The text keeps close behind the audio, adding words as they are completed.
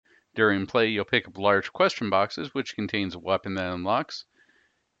During play, you'll pick up large question boxes, which contains a weapon that unlocks.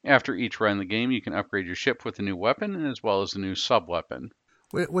 After each run of the game, you can upgrade your ship with a new weapon as well as a new sub-weapon.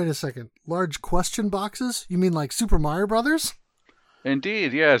 Wait a second. Large question boxes? You mean like Super Mario Brothers?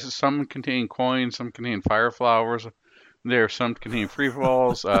 Indeed, yes. Some contain coins, some contain fire flowers. Some contain free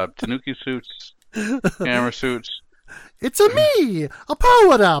falls, Tanuki suits, camera suits. It's a me! A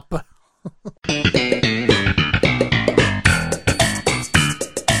power-up!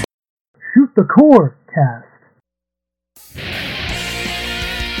 Shoot the Core Cast.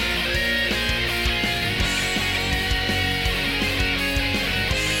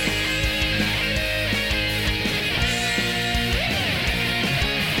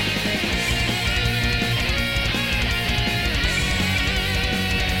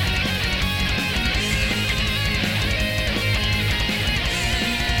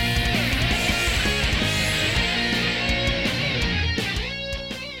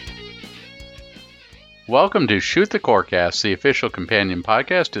 Welcome to Shoot the Corecast, the official companion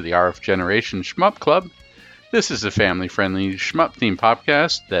podcast to the RF Generation Shmup Club. This is a family-friendly shmup-themed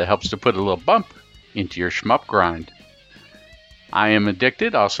podcast that helps to put a little bump into your shmup grind. I am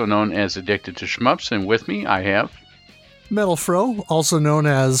Addicted, also known as Addicted to Shmups, and with me I have... Metal Fro, also known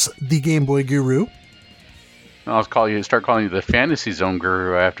as the Game Boy Guru. I'll start calling you the Fantasy Zone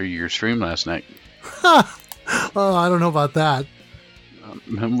Guru after your stream last night. Oh, I don't know about that.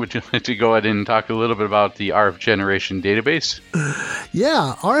 Would you like to go ahead and talk a little bit about the RF Generation database?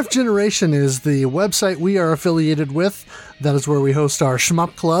 Yeah, RF Generation is the website we are affiliated with. That is where we host our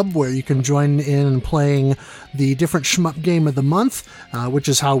Shmup Club, where you can join in playing the different Shmup game of the month, which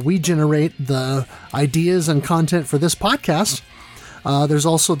is how we generate the ideas and content for this podcast. There's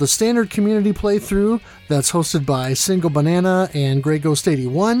also the standard community playthrough that's hosted by Single Banana and Grey Ghost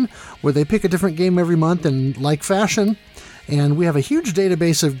 81, where they pick a different game every month in like fashion. And we have a huge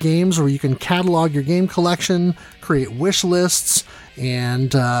database of games where you can catalog your game collection, create wish lists,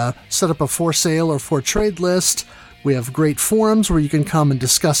 and set up a for sale or for trade list. We have great forums where you can come and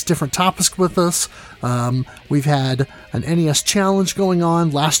discuss different topics with us. We've had an NES challenge going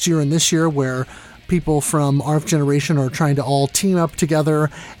on last year and this year where people from RF Generation are trying to all team up together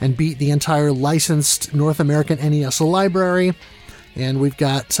and beat the entire licensed North American NES library. And we've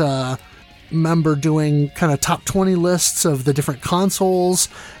got... member doing kind of top 20 lists of the different consoles,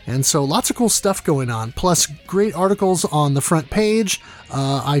 and so lots of cool stuff going on, plus great articles on the front page.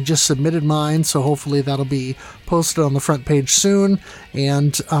 I just submitted mine, so hopefully that'll be posted on the front page soon,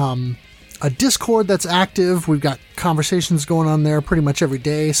 and a Discord that's active. We've got conversations going on there pretty much every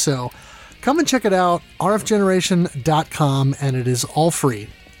day, so come and check it out, rfgeneration.com, and it is all free.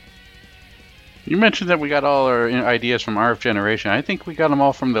 You mentioned that we got all our ideas from RF Generation. I think we got them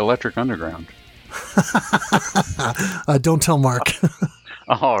all from the Electric Underground. Don't tell Mark.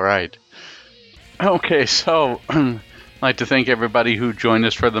 All right. Okay, so I'd like to thank everybody who joined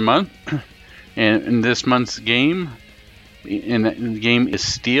us for the month. And in this month's game, the game is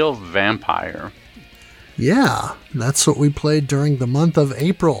Steel Vampire. Yeah, that's what we played during the month of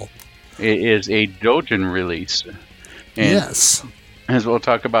April. It is a Dojin release. And yes. As we'll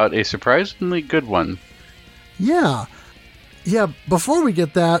talk about a surprisingly good one. Yeah. Before we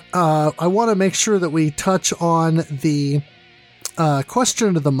get that, I want to make sure that we touch on the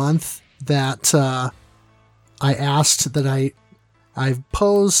question of the month that I asked, that I've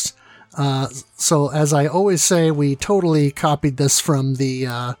posed. So as I always say, we totally copied this from the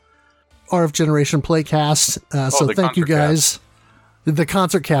RF Generation Playcast. So thank you guys. Cast. The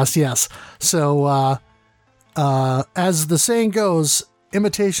concert cast, yes. So as the saying goes,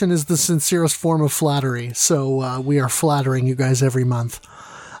 imitation is the sincerest form of flattery. So we are flattering you guys every month.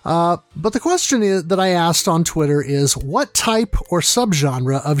 But the question that I asked on Twitter is, what type or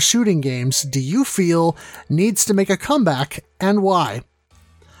subgenre of shooting games do you feel needs to make a comeback, and why?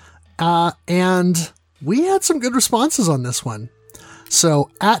 And we had some good responses on this one. So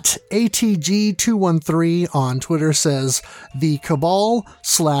at ATG213 on Twitter says, the Cabal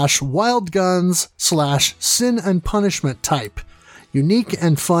 / Wild Guns / Sin and Punishment type. Unique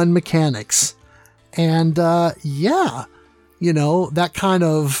and fun mechanics. And yeah, you know, that kind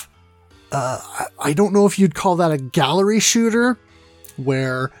of, I don't know if you'd call that a gallery shooter,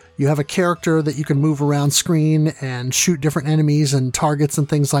 where you have a character that you can move around screen and shoot different enemies and targets and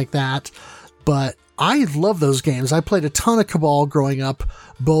things like that. But I love those games. I played a ton of Cabal growing up,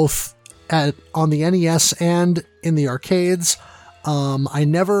 both on the NES and in the arcades. I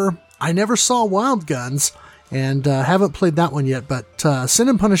never saw Wild Guns, and haven't played that one yet, but Sin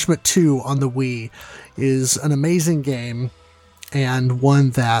and Punishment 2 on the Wii is an amazing game, and one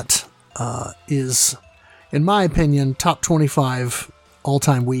that is, in my opinion, top 25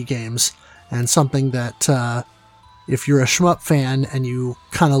 all-time Wii games, and something that if you're a shmup fan and you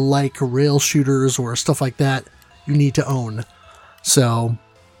kind of like rail shooters or stuff like that, you need to own. So,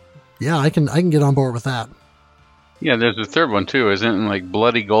 yeah, I can get on board with that. Yeah, there's a third one too, isn't it? Like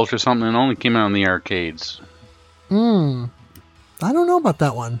Bloody Gulch or something. It only came out in the arcades. I don't know about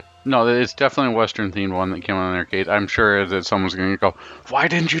that one. No, it's definitely a Western themed one that came out in the arcade. I'm sure that someone's going to go, "Why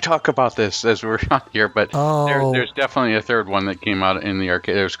didn't you talk about this as we're on here?" But there's definitely a third one that came out in the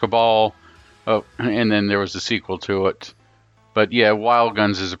arcade. There's Cabal, and then there was a sequel to it. But yeah, Wild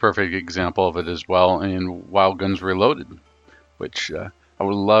Guns is a perfect example of it as well, and Wild Guns Reloaded, which I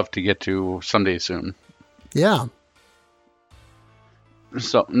would love to get to someday soon. Yeah.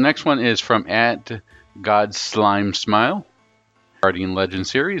 So next one is from @God Slime Smile. Guardian Legend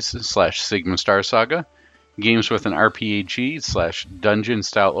series / Sigma Star Saga, games with an RPG / dungeon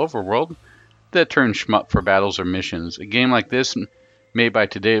style overworld that turns shmup for battles or missions. A game like this, made by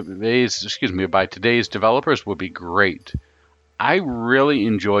today's developers, would be great. I really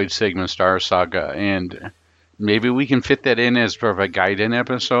enjoyed Sigma Star Saga, and maybe we can fit that in as sort of a guide-in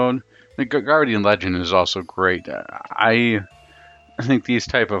episode. The Guardian Legend is also great. I think these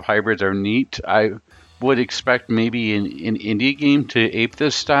type of hybrids are neat. I would expect maybe an indie game to ape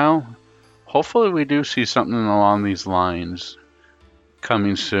this style. Hopefully we do see something along these lines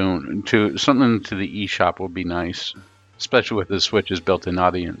coming soon. Something to the eShop would be nice, especially with the Switch's built-in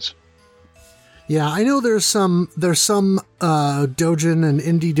audience. Yeah, I know there's some Dojin and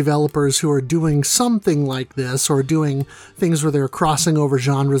indie developers who are doing something like this, or doing things where they're crossing over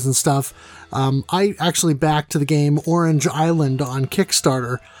genres and stuff. I actually backed the game Orange Island on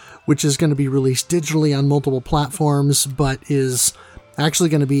Kickstarter, which is going to be released digitally on multiple platforms, but is actually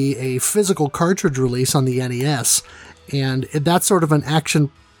going to be a physical cartridge release on the NES. And that's sort of an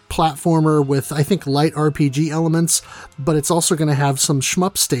action platformer with, I think, light RPG elements, but it's also going to have some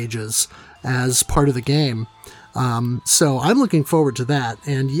shmup stages as part of the game. So I'm looking forward to that.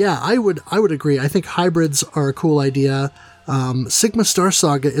 And yeah, I would agree. I think hybrids are a cool idea. Sigma Star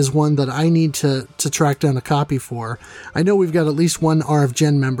Saga is one that I need to track down a copy for. I know we've got at least one RF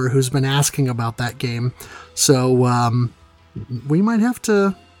Gen member who's been asking about that game, so we might have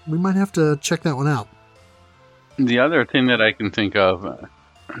to check that one out. The other thing that I can think of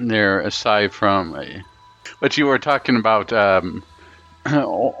there, aside from what you were talking about,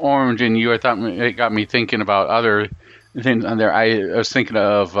 Orange, and it got me thinking about other things on there. I was thinking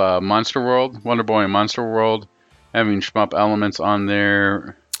of Monster World, Wonder Boy and Monster World, having shmup elements on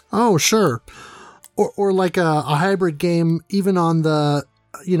there. Oh, sure. Or like a hybrid game, even on the,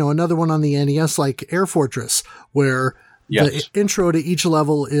 another one on the NES, like Air Fortress, where the intro to each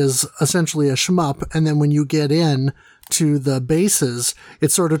level is essentially a shmup, and then when you get in to the bases,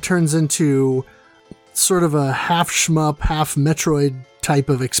 it sort of turns into sort of a half shmup, half Metroid type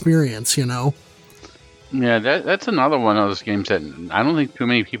of experience, Yeah, that's another one of those games that I don't think too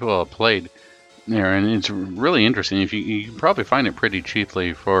many people have played there, and it's really interesting. If you can probably find it pretty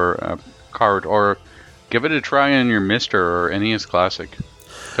cheaply for a card, or give it a try on your Mister or NES Classic.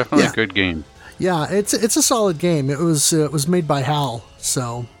 Definitely a good game. Yeah, it's a solid game. It was made by HAL.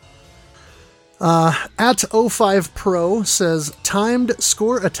 So, at 05 Pro says timed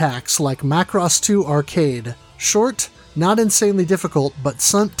score attacks like Macross 2 Arcade. Short, not insanely difficult, but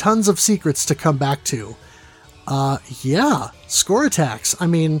tons of secrets to come back to. Yeah, score attacks. I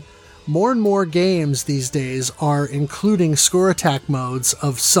mean, more and more games these days are including score attack modes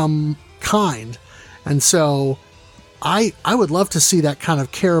of some kind. And so I would love to see that kind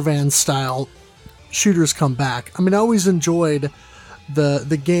of caravan style shooters come back. I mean, I always enjoyed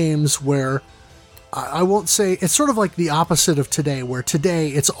the games where I won't say, it's sort of like the opposite of today, where today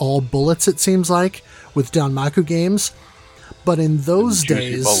it's all bullets, it seems like, with Danmaku games. But in those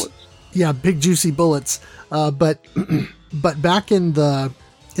days, bullets. Yeah, big juicy bullets. But back in the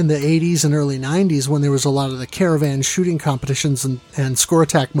 80s and early 90s, when there was a lot of the caravan shooting competitions and score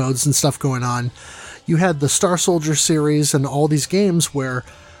attack modes and stuff going on, you had the Star Soldier series and all these games where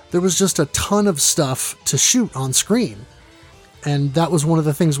there was just a ton of stuff to shoot on screen. And that was one of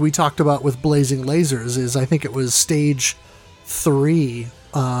the things we talked about with Blazing Lasers, is I think it was stage 3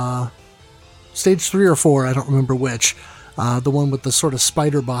 or 4, I don't remember which, the one with the sort of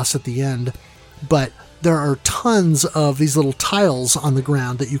spider boss at the end. But there are tons of these little tiles on the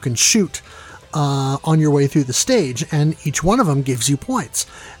ground that you can shoot on your way through the stage, and each one of them gives you points.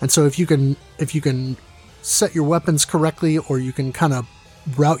 And so if you can set your weapons correctly, or you can kind of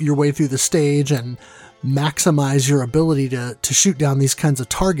route your way through the stage and maximize your ability to shoot down these kinds of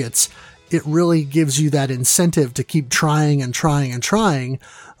targets, it really gives you that incentive to keep trying and trying and trying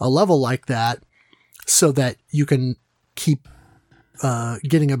a level like that, so that you can keep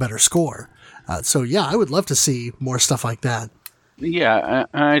getting a better score. So yeah, I would love to see more stuff like that. Yeah,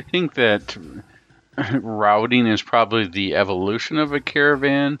 I think that routing is probably the evolution of a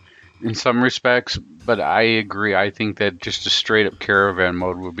caravan in some respects, but I agree. I think that just a straight up caravan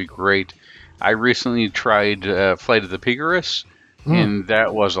mode would be great. I recently tried Flight of the Pigorus, and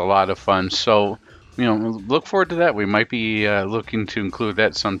that was a lot of fun. So, look forward to that. We might be looking to include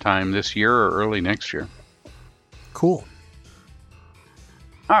that sometime this year or early next year. Cool.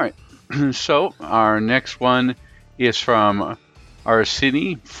 All right. So our next one is from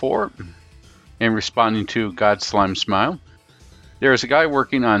Arsini4, and responding to God Slime Smile. There is a guy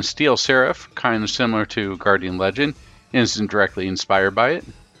working on Steel Seraph, kind of similar to Guardian Legend, and isn't directly inspired by it,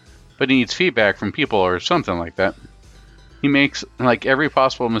 but he needs feedback from people or something like that. He makes like every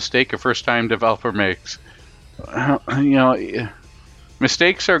possible mistake a first-time developer makes.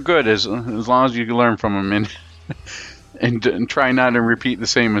 Mistakes are good as long as you can learn from them and try not to repeat the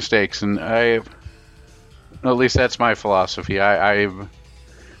same mistakes. And at least that's my philosophy.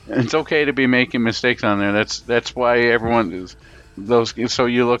 It's okay to be making mistakes on there. That's why everyone is those. So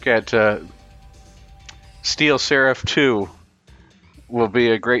you look at Steel Seraph 2 will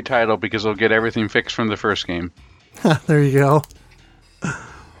be a great title because it'll get everything fixed from the first game. There you go.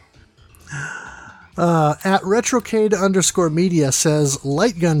 At retrocade_media says,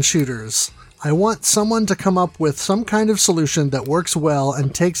 light gun shooters. I want someone to come up with some kind of solution that works well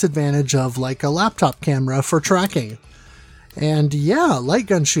and takes advantage of like a laptop camera for tracking. And yeah, light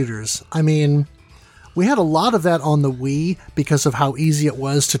gun shooters. I mean, we had a lot of that on the Wii because of how easy it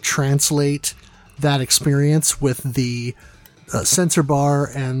was to translate that experience with the sensor bar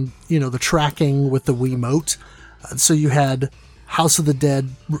and, the tracking with the Wiimote. So you had House of the Dead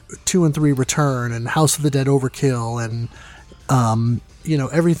 2 and 3 Return and House of the Dead Overkill and,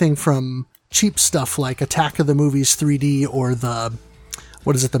 everything from cheap stuff like Attack of the Movies 3D or the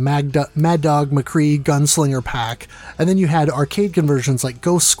Mad Dog McCree Gunslinger Pack. And then you had arcade conversions like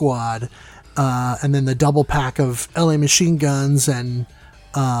Ghost Squad, and then the double pack of LA Machine Guns and,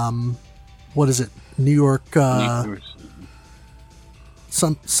 New York,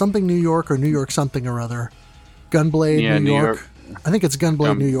 something New York or New York something or other. Gunblade New York. I think it's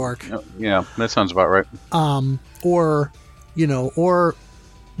Gunblade New York. Yeah, that sounds about right. Or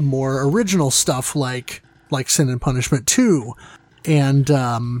more original stuff like Sin and Punishment 2 and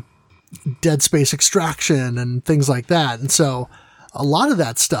Dead Space Extraction and things like that. And so a lot of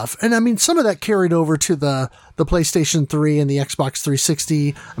that stuff. And I mean, some of that carried over to the PlayStation 3 and the Xbox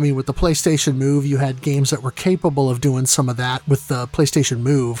 360. I mean, with the PlayStation Move, you had games that were capable of doing some of that with the PlayStation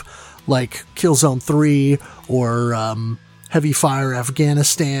Move, like Killzone 3 or Heavy Fire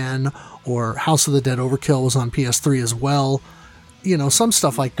Afghanistan or House of the Dead Overkill was on PS3 as well. Some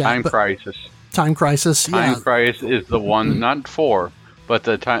stuff like that. Time Crisis. Time Crisis, yeah. Time Crisis is the one, not 4, but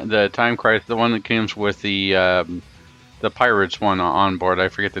the Time Crisis, the one that comes with the Pirates one on board. I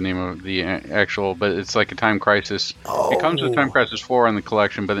forget the name of the actual, but it's like a Time Crisis. Oh. It comes with Time Crisis 4 on the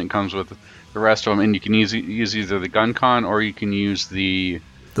collection, but it comes with the rest of them, and you can use either the GunCon or you can use the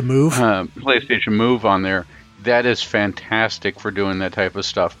Move, PlayStation Move on there. That is fantastic for doing that type of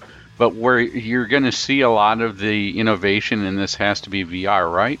stuff. But where you're going to see a lot of the innovation in this has to be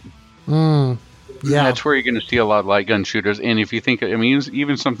VR, right? Yeah. That's where you're going to see a lot of light gun shooters. And if you think,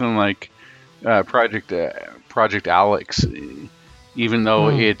 even something like Project Alex, even though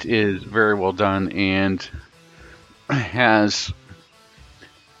it is very well done and has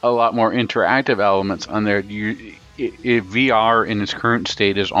a lot more interactive elements on there, VR in its current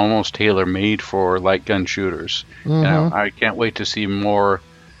state is almost tailor-made for light gun shooters. And I can't wait to see more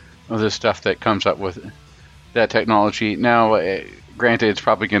of the stuff that comes up with that technology. Now, granted, it's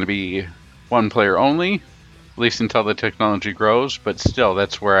probably going to be one player only, at least until the technology grows, but still,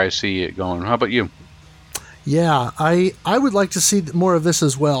 that's where I see it going. How about you? Yeah, I would like to see more of this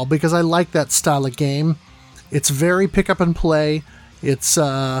as well, because I like that style of game. It's very pick up and play. It's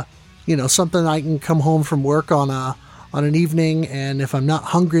something I can come home from work on an evening, and if I'm not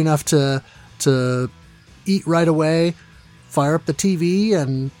hungry enough to eat right away, fire up the TV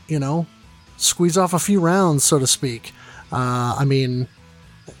and, squeeze off a few rounds, so to speak. I mean,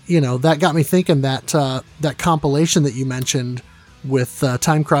 that got me thinking that compilation that you mentioned with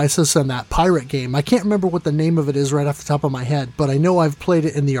Time Crisis and that pirate game. I can't remember what the name of it is right off the top of my head, but I know I've played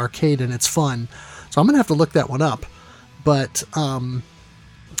it in the arcade and it's fun. So I'm going to have to look that one up. But,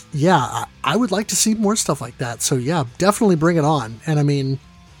 yeah, I would like to see more stuff like that. So yeah, definitely bring it on. And I mean,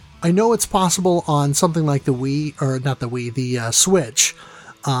 I know it's possible on something like the Wii, or not the Wii, the Switch,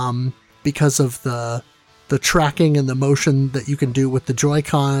 because of the tracking and the motion that you can do with the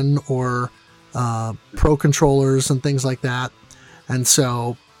Joy-Con or Pro controllers and things like that. And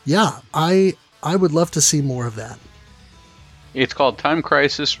so, yeah, I would love to see more of that. It's called Time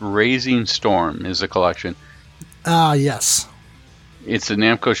Crisis Raising Storm is the collection. Yes. It's a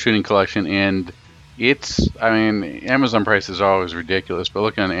Namco shooting collection, and Amazon prices are always ridiculous, but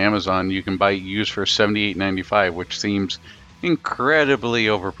looking on Amazon, you can buy it used for $78.95, which seems incredibly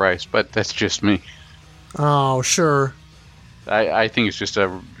overpriced, but that's just me. Oh, sure. I think it's just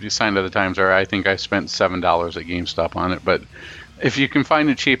a sign of the times, or I think I spent $7 at GameStop on it, but if you can find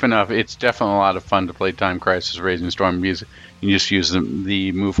it cheap enough, it's definitely a lot of fun to play Time Crisis Raising Storm. You just use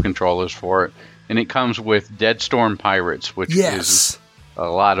the Move controllers for it. And it comes with Dead Storm Pirates, which is a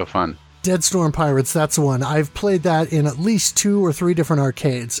lot of fun. Dead Storm Pirates, that's the one. I've played that in at least 2 or 3 different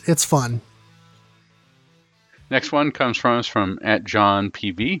arcades. It's fun. Next one comes from us from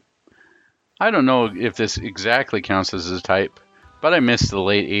 @JohnPV. I don't know if this exactly counts as a type, but I miss the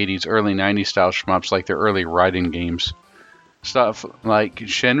late 80s, early 90s style shmups like the early Raiden games. Stuff like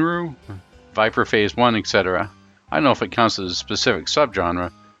Shenmue, Viper Phase 1, etc. I don't know if it counts as a specific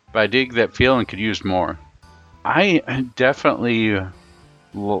subgenre, but I dig that feel and could use more. I definitely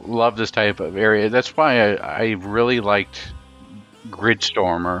love this type of area. That's why I really liked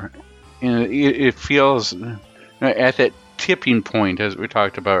Gridstormer. It feels at that tipping point, as we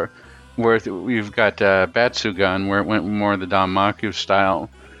talked about, where we've got Batsugun, where it went more the Danmaku style.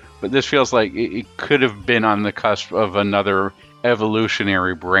 But this feels like it could have been on the cusp of another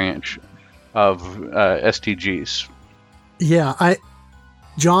evolutionary branch of STGs. Yeah,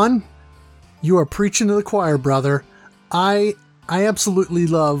 John, you are preaching to the choir, brother. I absolutely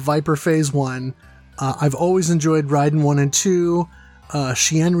love Viper Phase 1. I've always enjoyed Raiden 1 and 2.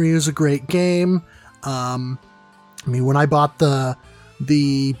 Shienryu is a great game. When I bought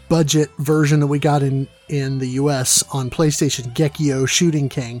the budget version that we got in the US on PlayStation, Gekio Shooting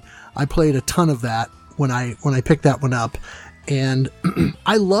King, I played a ton of that when I picked that one up. And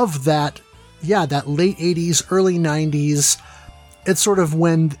I love that, that late 80s, early 90s. It's sort of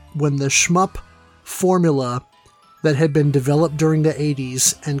when the shmup formula that had been developed during the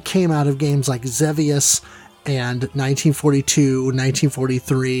 80s and came out of games like Xevious and 1942,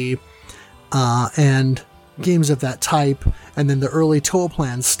 1943, and games of that type, and then the early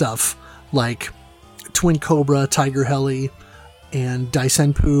Toaplan stuff like Twin Cobra, Tiger Heli, and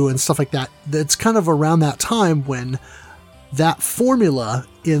Daisenpu and stuff like that. It's kind of around that time when that formula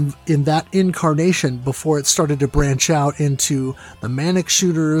in that incarnation, before it started to branch out into the manic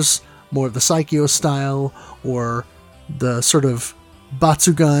shooters, more of the Psycho style, or the sort of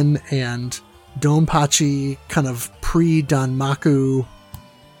Batsugun and Donpachi kind of pre-Danmaku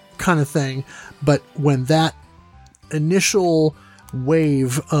kind of thing. But when that initial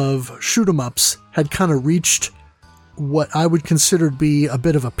wave of shoot-'em-ups had kind of reached what I would consider to be a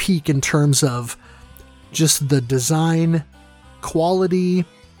bit of a peak in terms of just the design quality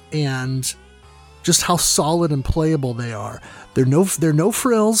and just how solid and playable they are. They're no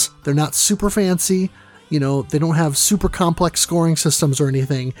frills. They're not super fancy. They don't have super complex scoring systems or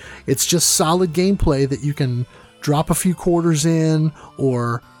anything. It's just solid gameplay that you can drop a few quarters in,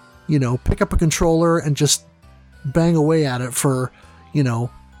 or pick up a controller and just bang away at it for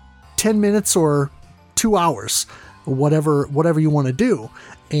 10 minutes or 2 hours, whatever you want to do.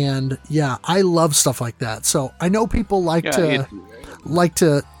 And yeah, I love stuff like that. So I know people like to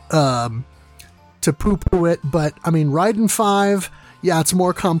poo-poo it, but Raiden 5, it's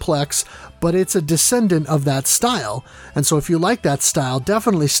more complex, but it's a descendant of that style. And so if you like that style,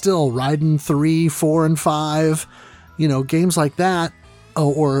 definitely still Raiden 3, 4, and 5, games like that,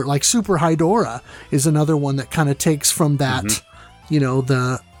 or like Super Hydora is another one that kind of takes from that,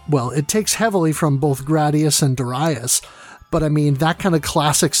 it takes heavily from both Gradius and Darius, but that kind of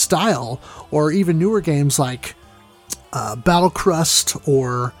classic style, or even newer games like Battle Crust,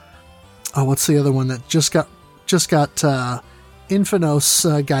 or what's the other one that just got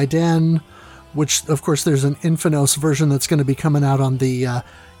Infinos Gaiden, which of course there's an Infinos version that's going to be coming out on the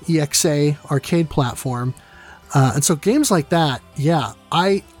EXA arcade platform, and so games like that,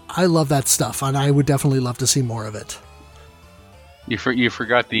 I love that stuff, and I would definitely love to see more of it. You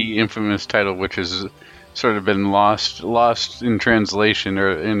forgot the infamous title, which has sort of been lost in translation,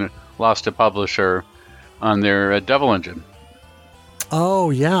 or lost to publisher on their Devil Engine. Oh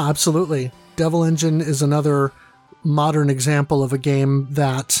yeah, absolutely. Devil Engine is another modern example of a game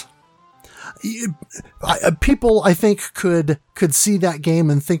that people, I think, could see that game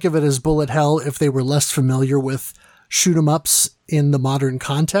and think of it as bullet hell if they were less familiar with shoot 'em ups in the modern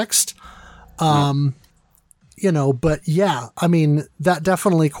context. But yeah, that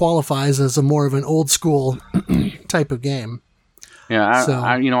definitely qualifies as a more of an old school type of game. Yeah,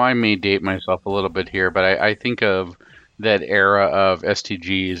 I may date myself a little bit here, but I think of that era of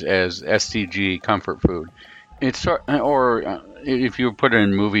STGs as STG comfort food. It's or if you put it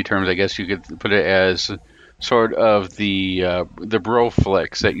in movie terms, I guess you could put it as sort of the bro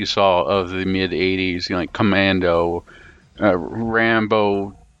flicks that you saw of the mid '80s, like Commando,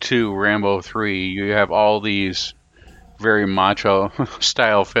 Rambo 2, Rambo 3. You have all these very macho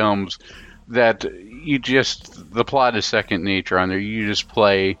style films that the plot is second nature on there. You just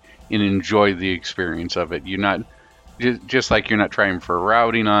play and enjoy the experience of it. You're not just like you're not trying for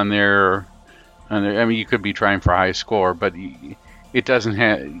routing on there. I mean, you could be trying for high score, but it doesn't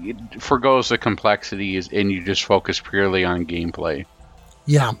it forgoes the complexities, and you just focus purely on gameplay.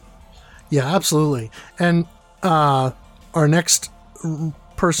 Yeah, absolutely. And our next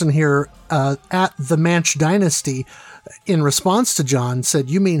person here at the Manch Dynasty, in response to John, said,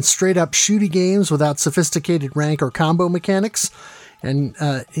 "You mean straight up shooty games without sophisticated rank or combo mechanics?" And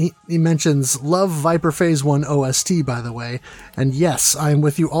he mentions love Viper Phase 1 OST, by the way. And yes, I'm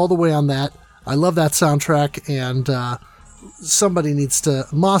with you all the way on that. I love that soundtrack, and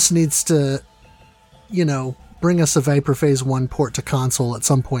Moss needs to, bring us a Viper Phase 1 port to console at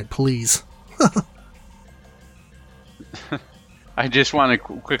some point, please. I just want to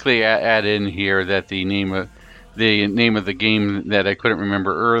quickly add in here that the name of the game that I couldn't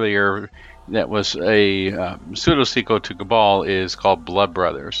remember earlier, that was a pseudo sequel to Cabal, is called Blood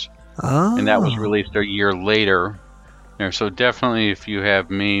Brothers, and that was released a year later. So definitely, if you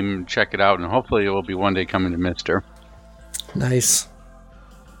have MAME, check it out, and hopefully it will be one day coming to Mister. Nice.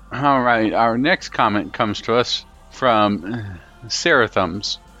 All right, our next comment comes to us from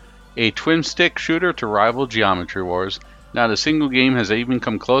Serathums. A twin-stick shooter to rival Geometry Wars. Not a single game has even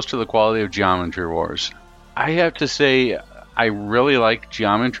come close to the quality of Geometry Wars. I have to say, I really like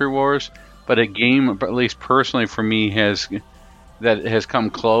Geometry Wars, but a game, at least personally for me, has come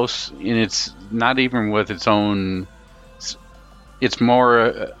close, and it's not even with its own... It's more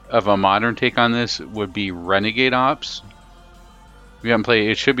of a modern take on this, would be Renegade Ops. If you haven't played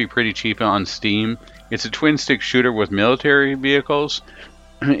it, should be pretty cheap on Steam. It's a twin-stick shooter with military vehicles,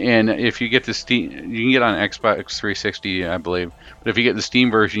 and if you get the Steam, you can get on Xbox 360, I believe. But if you get the Steam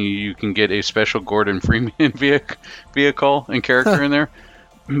version, you can get a special Gordon Freeman vehicle and character in there.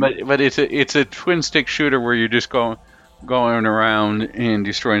 But it's a twin-stick shooter where you're just going around and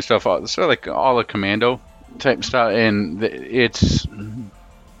destroying stuff. Sort of like all the Commando type stuff, and it's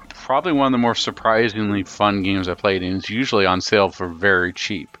probably one of the more surprisingly fun games I played, and it's usually on sale for very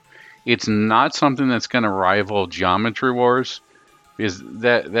cheap. It's not something that's going to rival Geometry Wars, because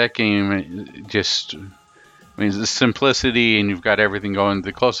that game just, I mean, the simplicity, and you've got everything going.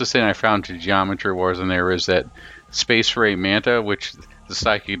 The closest thing I found to Geometry Wars in there is that Space Ray Manta, which the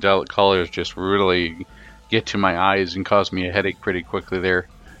psychedelic colors just really get to my eyes and cause me a headache pretty quickly there.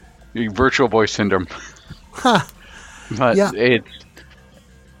 Virtual Boy Syndrome. Huh. But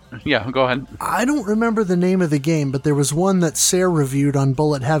yeah, go ahead. I don't remember the name of the game, but there was one that Sarah reviewed on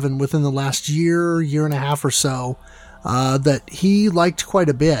Bullet Heaven within the last year and a half or so that he liked quite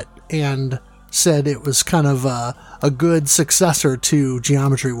a bit and said it was kind of a good successor to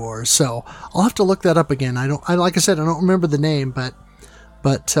Geometry Wars. So I'll have to look that up again. Like I said, I don't remember the name, but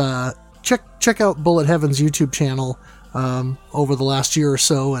check out Bullet Heaven's YouTube channel over the last year or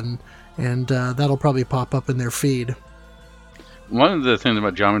so, and that'll probably pop up in their feed. One of the things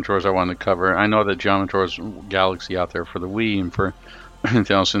about Geometry Wars I wanted to cover, I know that Geometry Wars Galaxy out there for the Wii and for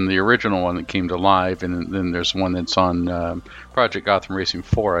anything else, in the original one that came to live, and then there's one that's on Project Gotham Racing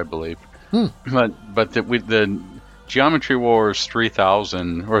 4, I believe. But the Geometry Wars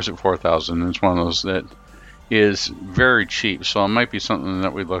 3000, or is it 4000? It's one of those that is very cheap, so it might be something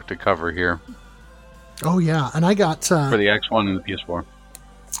that we'd look to cover here. Oh yeah, and I got for the X1 and the PS4.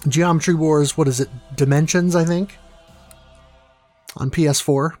 Geometry Wars, what is it? Dimensions, I think, on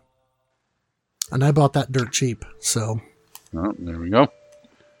PS4, and I bought that dirt cheap. So, oh, there we go.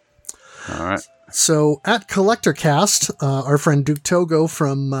 All right. So at Collector Cast, our friend Duke Togo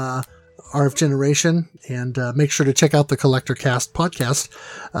from RF Generation, and make sure to check out the Collector Cast podcast.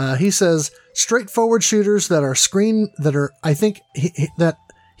 He says straightforward shooters I think that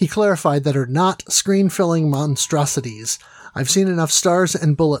he clarified that are not screen-filling monstrosities. I've seen enough stars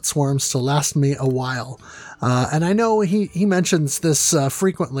and bullet swarms to last me a while. And I know he mentions this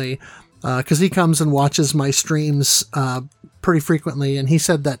frequently because he comes and watches my streams pretty frequently, and he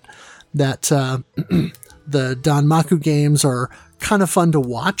said that the Danmaku games are kind of fun to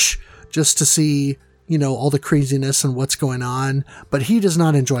watch just to see, all the craziness and what's going on, but he does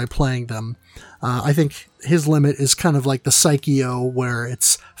not enjoy playing them. I think his limit is kind of like the Psycho, where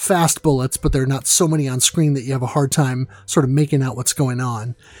it's fast bullets, but there are not so many on screen that you have a hard time sort of making out what's going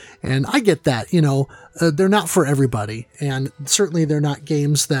on. And I get that, they're not for everybody, and certainly they're not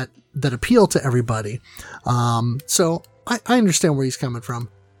games that appeal to everybody. So I understand where he's coming from.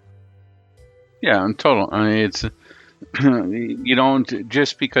 Yeah, total. I mean, it's you don't,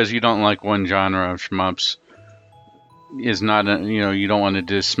 just because you don't like one genre of shmups is not you don't want to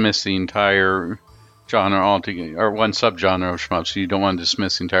dismiss the entire genre altogether, or one subgenre of shmups. You don't want to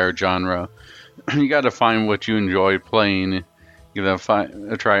dismiss the entire genre. You got to find what you enjoy playing. You got to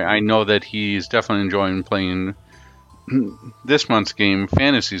find a try. I know that he's definitely enjoying playing this month's game,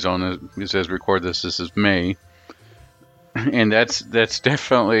 Fantasy Zone. It says record this is May. And that's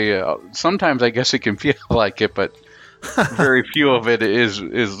definitely sometimes I guess it can feel like it, but very few of it is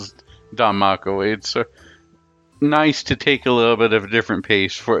Danmaku. It's nice to take a little bit of a different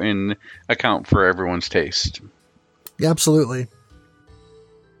pace and account for everyone's taste. Yeah, absolutely.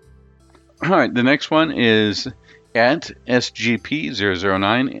 All right, the next one is at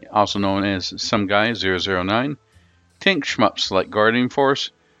SGP009, also known as Some Guy 009. Tank shmups like Guardian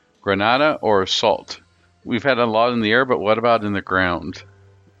Force, Granada, or Assault. We've had a lot in the air, but what about in the ground?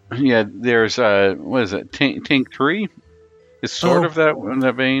 Yeah, there's what is it? Tank 3? It's sort of that in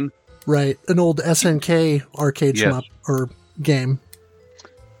that vein. Right, an old SNK arcade shmup or game.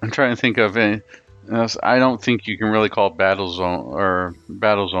 I'm trying to think of it. I don't think you can really call Battle Zone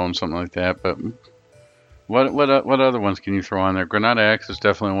something like that. But what other ones can you throw on there? Granada X is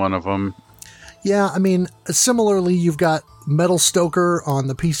definitely one of them. Yeah, I mean, similarly, you've got Metal Stoker on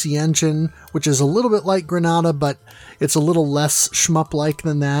the PC Engine, which is a little bit like Granada, but it's a little less shmup-like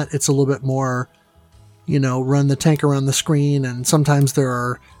than that. It's a little bit more, run the tank around the screen, and sometimes there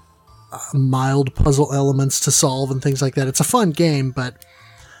are mild puzzle elements to solve and things like that. It's a fun game, but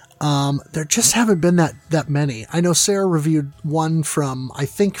there just haven't been that many. I know Sarah reviewed one from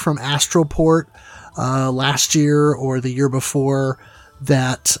Astroport last year or the year before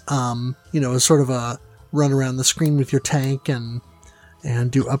that, is sort of a run around the screen with your tank and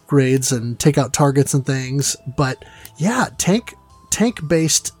do upgrades and take out targets and things. But yeah,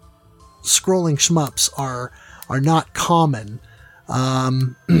 tank-based scrolling shmups are not common.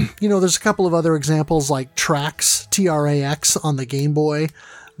 There's a couple of other examples like Trax, Trax on the Game Boy.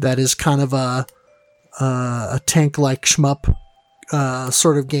 That is kind of a tank-like shmup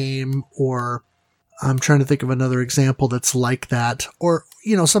sort of game, or I'm trying to think of another example that's like that, or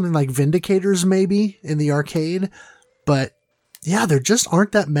something like Vindicators maybe in the arcade. But yeah, there just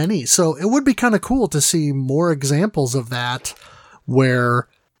aren't that many. So it would be kind of cool to see more examples of that, where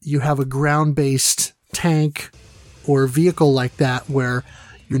you have a ground-based tank or vehicle like that, where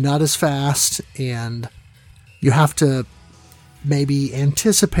you're not as fast and you have to maybe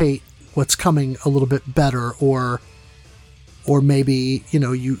anticipate what's coming a little bit better, or maybe,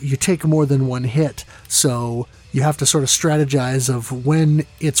 you take more than one hit. So you have to sort of strategize of when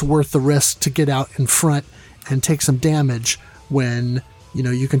it's worth the risk to get out in front and take some damage when,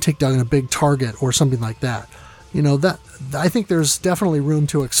 you can take down a big target or something like that. That I think there's definitely room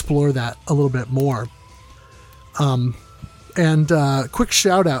to explore that a little bit more. Quick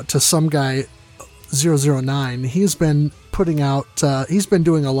shout out to Some Guy 009. He's been he's been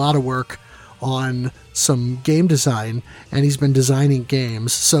doing a lot of work on some game design, and he's been designing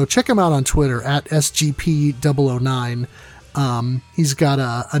games. So check him out on Twitter at SGP009. He's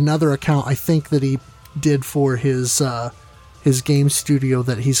got another account, I think, that he did for his game studio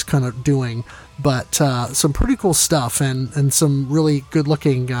that he's kind of doing. But some pretty cool stuff and some really good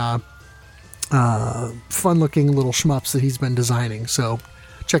looking, fun looking little shmups that he's been designing. So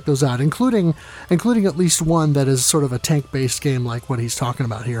check those out, including at least one that is sort of a tank-based game like what he's talking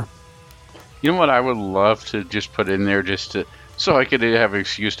about here. You know what I would love to just put in there so I could have an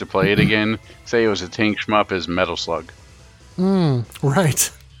excuse to play it again? Say it was a tank shmup as Metal Slug.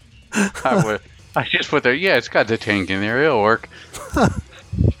 Right. I just put there, it's got the tank in there, it'll work. But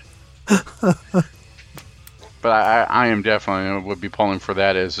I am definitely would be pulling for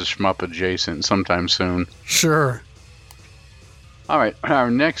that as a shmup adjacent sometime soon. Sure. All right, our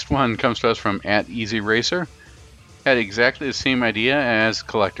next one comes to us from @EasyRacer. Had exactly the same idea as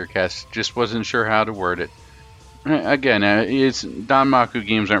Collector Cast, just wasn't sure how to word it. Again, Danmaku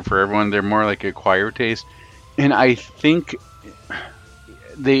games aren't for everyone. They're more like acquired taste, and I think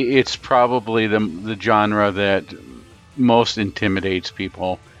it's probably the genre that most intimidates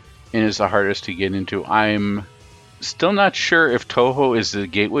people and is the hardest to get into. I'm still not sure if Toho is the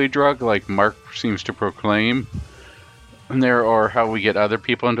gateway drug, like Mark seems to proclaim. there, or how we get other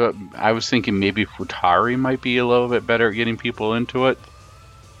people into it. I was thinking maybe Futari might be a little bit better at getting people into it,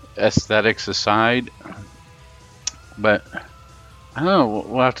 aesthetics aside. But I don't know.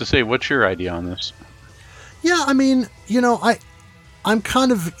 We'll have to say, what's your idea on this? Yeah, I mean, I'm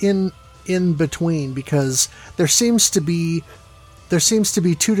kind of in between, because there seems to be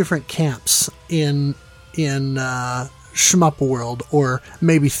two different camps in shmup world, or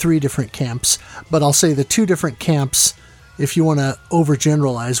maybe three different camps. But I'll say the two different camps, if you want to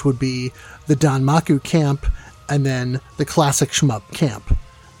overgeneralize, would be the Danmaku camp and then the classic shmup camp.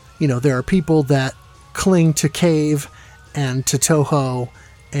 There are people that cling to Cave and to Toho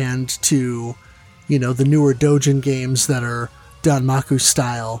and to, the newer Dojin games that are Danmaku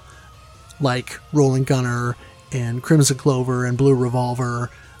style, like Rolling Gunner and Crimson Clover and Blue Revolver,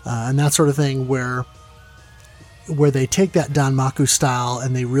 and that sort of thing, where they take that Danmaku style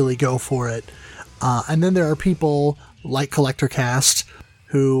and they really go for it. And then there are people like Collector Cast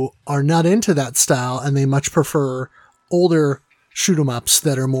who are not into that style, and they much prefer older shoot-'em-ups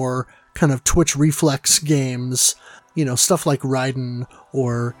that are more kind of Twitch reflex games, stuff like Raiden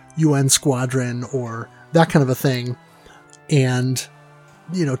or UN Squadron or that kind of a thing, and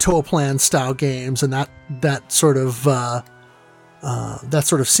Toaplan style games and that sort of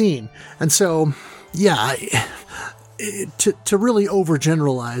scene. And so, yeah, to really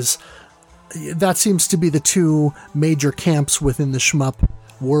overgeneralize, that seems to be the two major camps within the shmup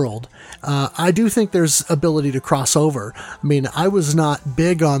world. I do think there's ability to cross over. I mean, I was not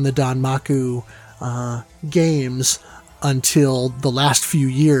big on the Danmaku games until the last few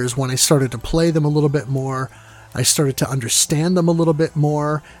years, when I started to play them a little bit more. I started to understand them a little bit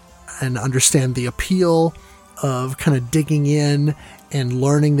more and understand the appeal of kind of digging in and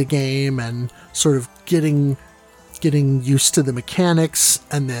learning the game and sort of getting used to the mechanics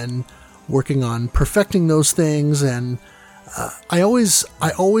and then working on perfecting those things. And I always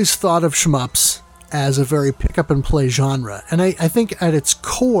thought of shmups as a very pick up and play genre. And I think at its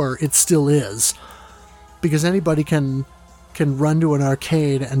core, it still is, because anybody can run to an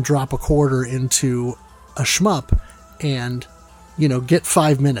arcade and drop a quarter into a shmup and, get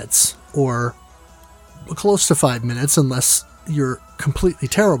 5 minutes or close to 5 minutes, unless you're completely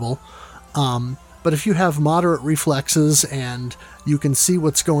terrible. But if you have moderate reflexes and you can see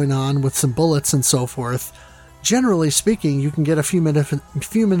what's going on with some bullets and so forth, generally speaking, you can get a few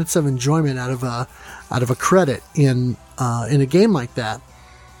minutes of enjoyment out of a credit in a game like that.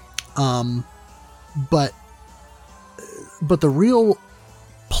 But the real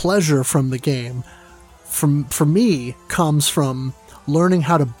pleasure from the game, for me, comes from learning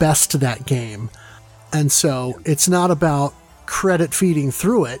how to best that game. And so it's not about credit feeding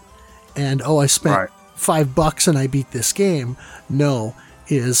through it and, I spent $5 and I beat this game. No,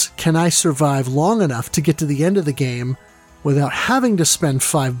 can I survive long enough to get to the end of the game without having to spend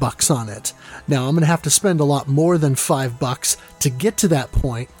 $5 on it? Now, I'm going to have to spend a lot more than $5 to get to that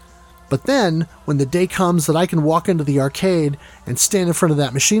point. But then, when the day comes that I can walk into the arcade and stand in front of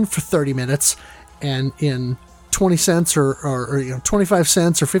that machine for 30 minutes, and in 20 cents or 25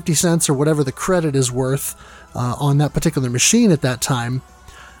 cents or 50 cents or whatever the credit is worth on that particular machine at that time,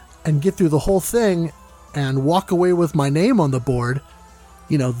 and get through the whole thing and walk away with my name on the board,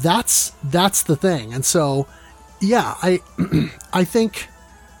 that's the thing. And so, yeah, I think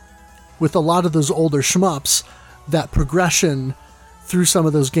with a lot of those older shmups, that progression through some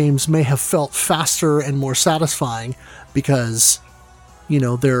of those games may have felt faster and more satisfying, because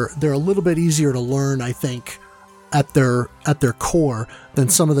they're a little bit easier to learn, I think, at their core than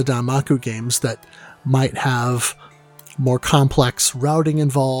some of the Danmaku games that might have more complex routing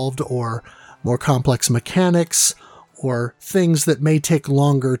involved, or more complex mechanics, or things that may take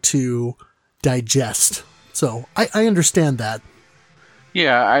longer to digest. So I understand that.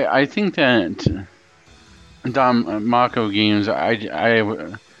 Yeah, I think that Danmaku games,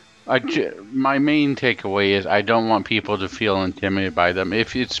 my main takeaway is I don't want people to feel intimidated by them.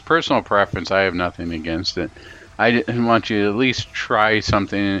 If it's personal preference, I have nothing against it. I want you to at least try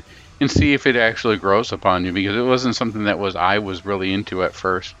something and see if it actually grows upon you, because it wasn't something that I was really into at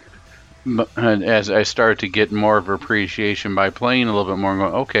first. But as I started to get more of appreciation by playing a little bit more and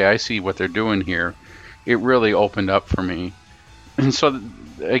going, okay, I see what they're doing here, it really opened up for me. And so,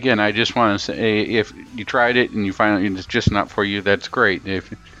 again, I just want to say, if you tried it and you find it's just not for you, that's great.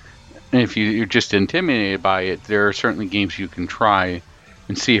 If you're just intimidated by it, there are certainly games you can try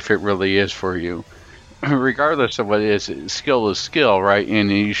and see if it really is for you. Regardless of what it is, skill is skill, right? And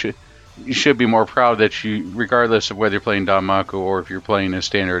you should be more proud that regardless of whether you're playing Danmaku or if you're playing a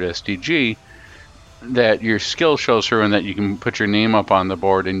standard STG, that your skill shows through and that you can put your name up on the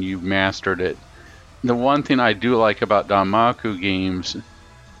board and you've mastered it. the one thing I do like about Danmaku games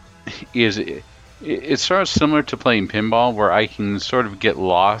is it's sort of similar to playing pinball, where I can sort of get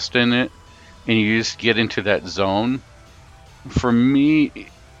lost in it and you just get into that zone. For me,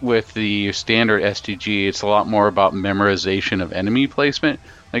 with the standard STG, it's a lot more about memorization of enemy placement.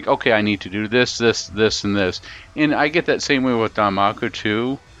 Like, okay, I need to do this, this, this, and this. And I get that same way with Danmaku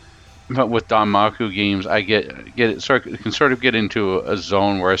too. But with Danmaku games, I can sort of get into a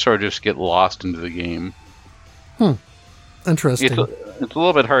zone where I sort of just get lost into the game. Interesting. It's a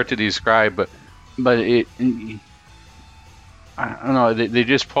little bit hard to describe, but I don't know. They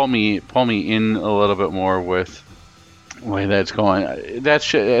just pull me in a little bit more with the way that's going. That's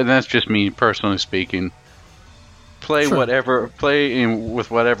just me personally speaking. Play with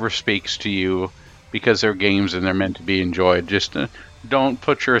whatever speaks to you, because they're games and they're meant to be enjoyed. Just don't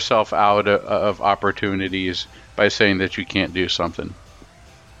put yourself out of opportunities by saying that you can't do something.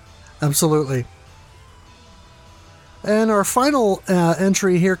 Absolutely. And our final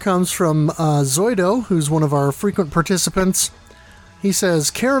entry here comes from Zoido, who's one of our frequent participants. He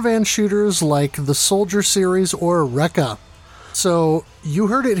says, caravan shooters like the Soldier series or Rekka. So you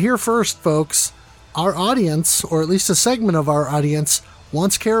heard it here first, folks. Our audience, or at least a segment of our audience,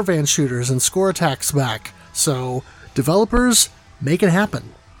 wants caravan shooters and score attacks back. So developers, make it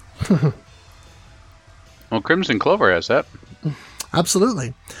happen. Well, Crimson Clover has that.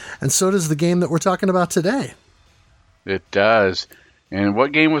 Absolutely. And so does the game that we're talking about today. It does. And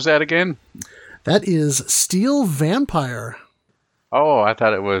what game was that again? That is Steel Vampire. Oh, I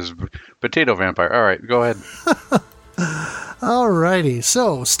thought it was Potato Vampire. All right, go ahead. Alrighty.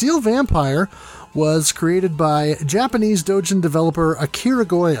 So, Steel Vampire was created by Japanese Dojin developer Akira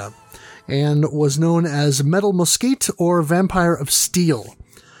Goya and was known as Metal Mosquite or Vampire of Steel.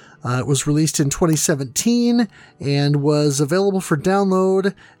 It was released in 2017 and was available for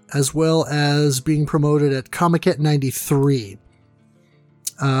download, as well as being promoted at Comiket 93.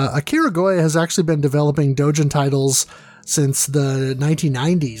 Akira Goya has actually been developing Dojin titles since the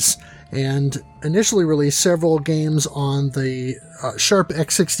 1990s and initially released several games on the Sharp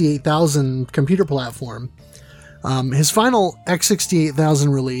X68000 computer platform. His final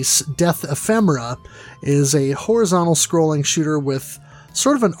X68000 release, Death Ephemera, is a horizontal scrolling shooter with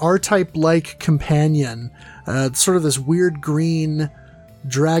sort of an R-Type-like companion, sort of this weird green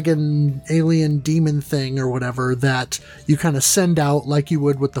dragon, alien, demon thing or whatever that you kind of send out like you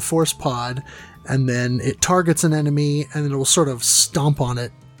would with the Force Pod, and then it targets an enemy and it will sort of stomp on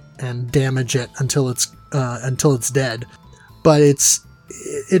it and damage it until it's dead. But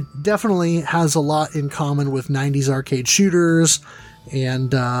it definitely has a lot in common with 90s arcade shooters,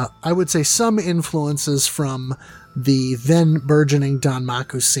 and I would say some influences from the then burgeoning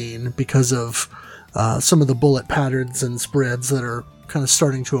Danmaku scene because of some of the bullet patterns and spreads that are kind of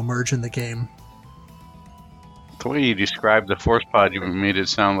starting to emerge in the game. The way you described the Force Pod, you made it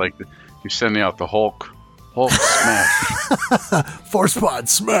sound like you're sending out the Hulk smash. Force Pod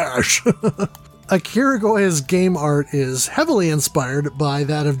smash! Akira Goya's game art is heavily inspired by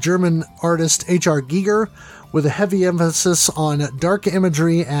that of German artist H.R. Giger, with a heavy emphasis on dark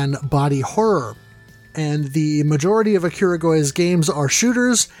imagery and body horror. And the majority of Akira Goya's games are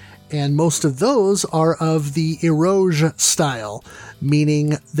shooters, and most of those are of the Eroge style,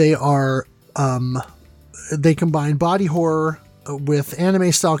 meaning they are they combine body horror with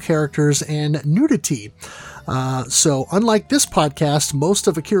anime-style characters and nudity. So unlike this podcast, most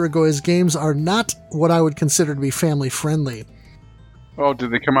of Akira Goya's games are not what I would consider to be family-friendly. Oh,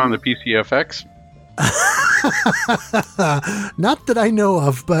 did they come on the PCFX? Not that I know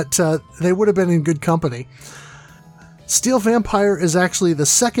of, but they would have been in good company. Steel Vampire is actually the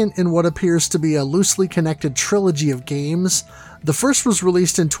second in what appears to be a loosely connected trilogy of games. The first was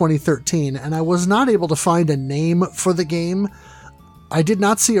released in 2013, and I was not able to find a name for the game. I did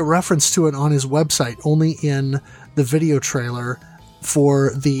not see a reference to it on his website, only in the video trailer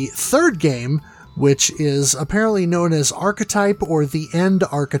for the third game, which is apparently known as Archetype or The End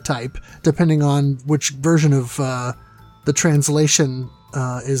Archetype, depending on which version of the translation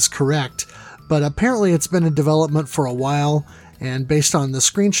is correct. But apparently it's been in development for a while, and based on the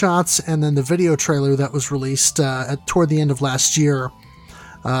screenshots and then the video trailer that was released toward the end of last year,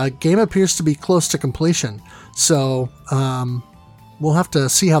 game appears to be close to completion. So we'll have to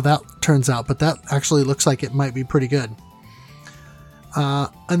see how that turns out, but that actually looks like it might be pretty good.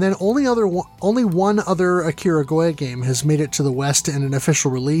 And then only one other Akira Goya game has made it to the West in an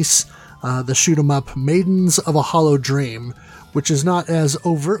official release, the shoot-'em-up Maidens of a Hollow Dream, which is not as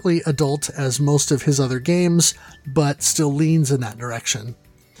overtly adult as most of his other games, but still leans in that direction.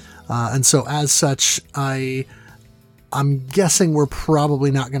 And so as such, I I'm guessing we're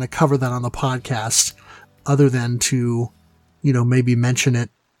probably not going to cover that on the podcast other than to, maybe mention it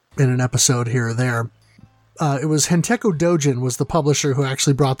in an episode here or there. It was Henteku Dojin was the publisher who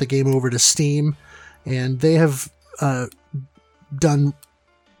actually brought the game over to Steam, and they have done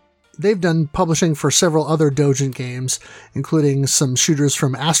publishing for several other Dojin games, including some shooters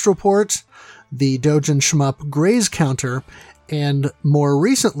from Astroport, the Dojin shmup Gray's Counter, and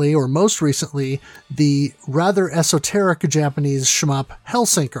most recently, the rather esoteric Japanese shmup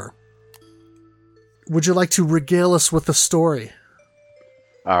Hellsinker. Would you like to regale us with the story?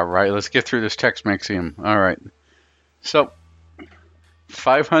 All right, let's get through this text Maxium. All right. So,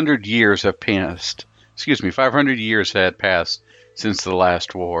 500 years have passed. 500 years had passed since the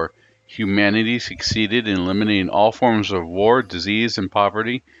last war. Humanity succeeded in eliminating all forms of war, disease, and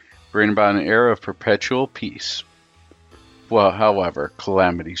poverty, bringing about an era of perpetual peace. Well, however,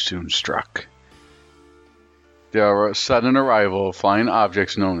 calamity soon struck. The sudden arrival of flying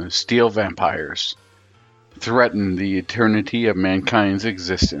objects known as steel vampires threatened the eternity of mankind's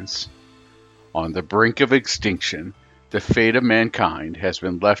existence. On the brink of extinction, the fate of mankind has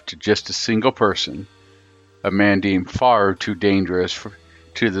been left to just a single person, a man deemed far too dangerous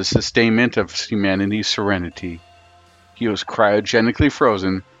to the sustainment of humanity's serenity. He was cryogenically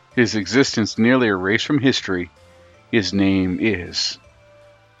frozen, his existence nearly erased from history. His name is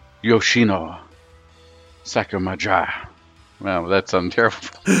Yoshino Sakumaja. Well, that sounds terrible.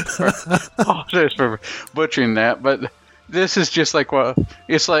 Apologize for butchering that, but this is just like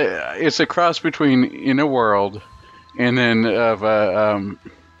it's a cross between In a World and then of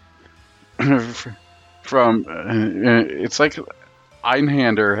from it's like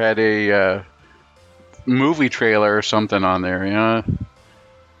Einhander had a movie trailer or something on there.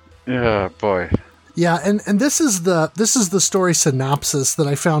 Yeah, boy. Yeah, and this is the story synopsis that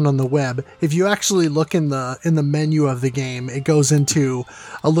I found on the web. If you actually look in the menu of the game, it goes into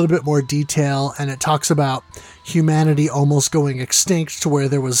a little bit more detail, and it talks about humanity almost going extinct to where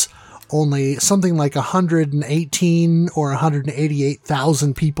there was only something like 118 or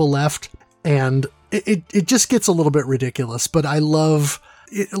 188,000 people left, and it just gets a little bit ridiculous. But I love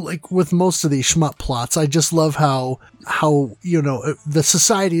it, like with most of these shmup plots, I just love how the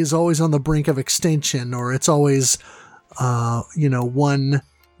society is always on the brink of extinction, or it's always one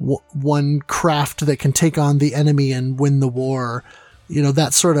craft that can take on the enemy and win the war.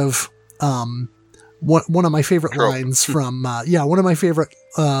 That sort of one of my favorite lines from one of my favorite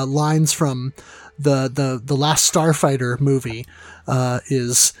lines from the last Starfighter movie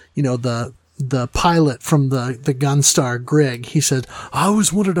is the pilot from the Gunstar, Greg. He said, "I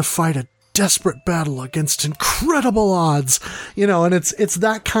always wanted to fight a desperate battle against incredible odds," and it's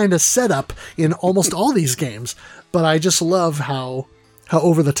that kind of setup in almost all these games. But I just love how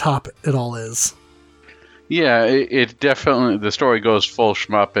over the top it all is. Yeah, it definitely, the story goes full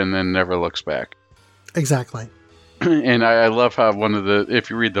shmup and then never looks back. Exactly. And I love how if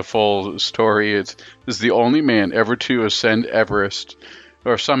you read the full story, this is the only man ever to ascend Everest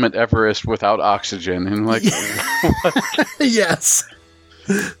or summit Everest without oxygen. And what? Yes.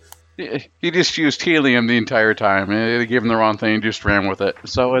 He just used helium the entire time. They gave him the wrong thing and just ran with it.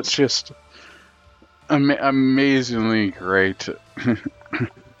 So it's just amazingly great.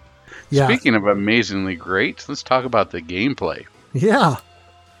 Yeah. Speaking of amazingly great, let's talk about the gameplay. Yeah.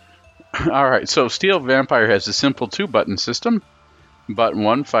 All right, so Steel Vampire has a simple 2-button system. Button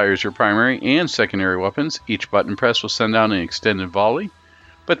 1 fires your primary and secondary weapons. Each button press will send out an extended volley,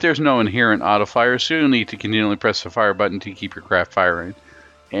 but there's no inherent auto-fire, so you'll need to continually press the fire button to keep your craft firing.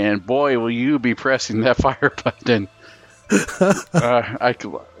 And boy, will you be pressing that fire button.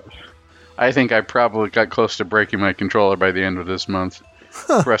 I think I probably got close to breaking my controller by the end of this month,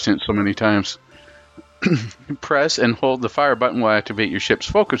 pressing it so many times. Press and hold the fire button will activate your ship's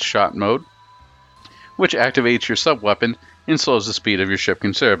focus shot mode, which activates your sub-weapon and slows the speed of your ship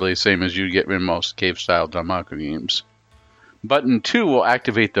considerably, same as you get in most cave-style Danmaku games. Button 2 will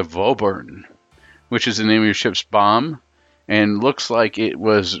activate the Voburn, which is the name of your ship's bomb, and looks like it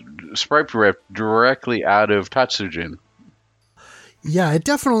was sprite ripped directly out of Tatsujin. Yeah, it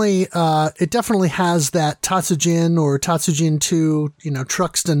definitely has that Tatsujin or Tatsujin 2,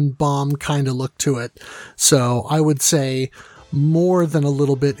 Truxton bomb kind of look to it. So I would say more than a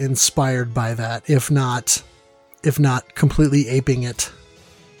little bit inspired by that, if not completely aping it.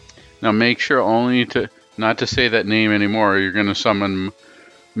 Now make sure not to say that name anymore, or you're going to summon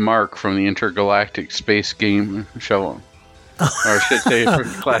Mark from the Intergalactic Space Game Show. Or I should say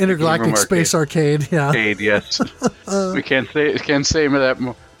Intergalactic Space Arcade. Yeah. Arcade, yes. We can't say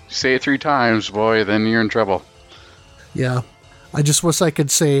that. Say it 3 times, boy, then you're in trouble. Yeah. I just wish I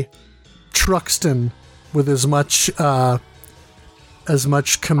could say Truxton with as much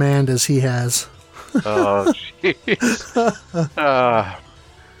command as he has. Oh, jeez.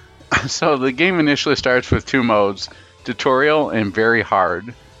 So the game initially starts with 2 modes, tutorial and very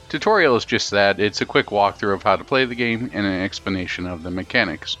hard. Tutorial is just that. It's a quick walkthrough of how to play the game and an explanation of the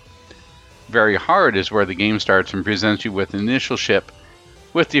mechanics. Very hard is where the game starts and presents you with an initial ship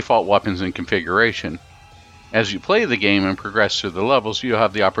with default weapons and configuration. As you play the game and progress through the levels, you'll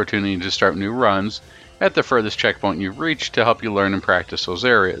have the opportunity to start new runs at the furthest checkpoint you've reached to help you learn and practice those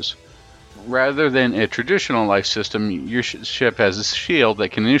areas. Rather than a traditional life system, your ship has a shield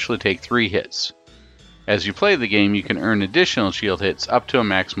that can initially take 3 hits. As you play the game, you can earn additional shield hits up to a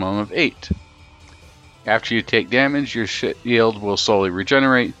maximum of 8. After you take damage, your shield will slowly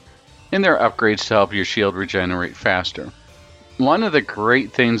regenerate, and there are upgrades to help your shield regenerate faster. One of the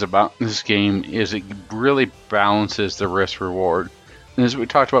great things about this game is it really balances the risk-reward. As we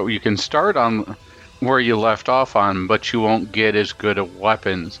talked about, you can start on where you left off on, but you won't get as good of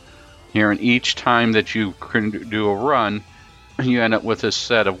weapons. Here, and each time that you can do a run, you end up with a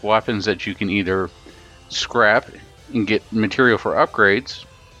set of weapons that you can either scrap and get material for upgrades,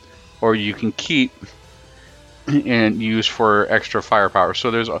 or you can keep and use for extra firepower.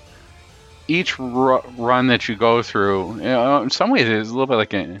 So there's each run that you go through, in some ways it's a little bit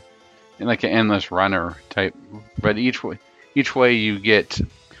like an endless runner type, but each way you get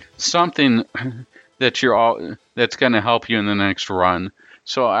something that that's going to help you in the next run.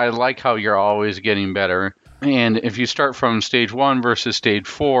 So I like how you're always getting better. And if you start from stage 1 versus stage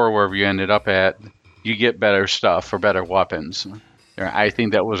 4, wherever you ended up at, you get better stuff or better weapons. I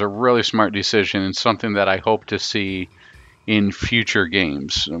think that was a really smart decision and something that I hope to see in future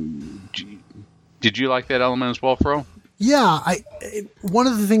games. Did you like that element as well, Fro? Yeah, one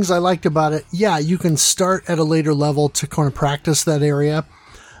of the things I liked about it, yeah, you can start at a later level to kind of practice that area,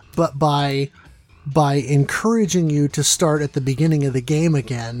 but by encouraging you to start at the beginning of the game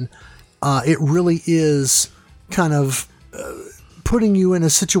again, it really is kind of putting you in a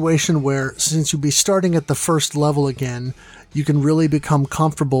situation where, since you'll be starting at the first level again, you can really become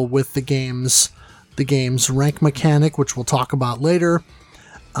comfortable with the game's rank mechanic, which we'll talk about later,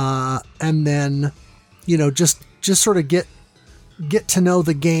 and then, just sort of get to know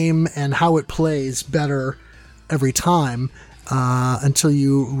the game and how it plays better every time until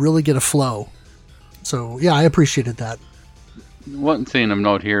you really get a flow. So, yeah, I appreciated that. One thing of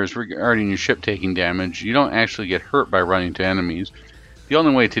note here is regarding your ship taking damage. You don't actually get hurt by running to enemies. The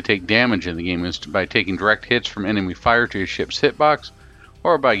only way to take damage in the game is by taking direct hits from enemy fire to your ship's hitbox,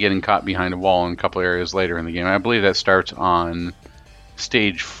 or by getting caught behind a wall in a couple areas later in the game. I believe that starts on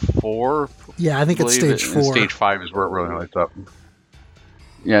stage 4. Yeah, I think it's stage 4. Stage 5 is where it really lights up.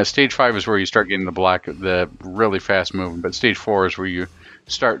 Yeah, stage 5 is where you start getting the really fast moving, but stage 4 is where you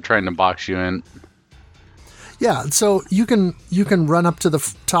start trying to box you in. Yeah, so you can run up to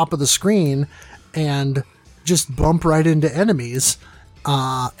the top of the screen and just bump right into enemies,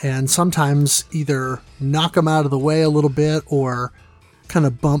 and sometimes either knock them out of the way a little bit or kind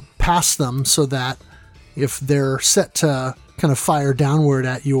of bump past them so that if they're set to kind of fire downward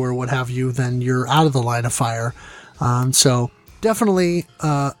at you or what have you, then you're out of the line of fire. So definitely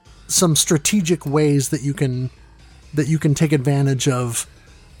some strategic ways that you can take advantage of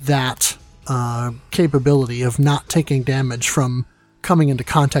that capability of not taking damage from coming into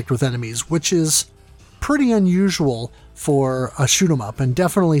contact with enemies, which is pretty unusual for a shoot 'em up and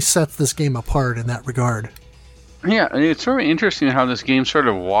definitely sets this game apart in that regard. Yeah, it's sort of interesting how this game sort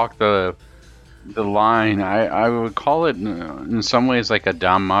of walked the line. I would call it in some ways like a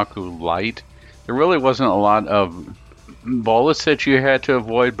Danmaku light. There really wasn't a lot of bullets that you had to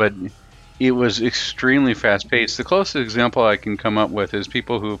avoid, but it was extremely fast-paced. The closest example I can come up with is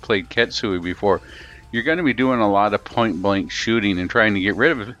people who have played Ketsui before. You're going to be doing a lot of point-blank shooting and trying to get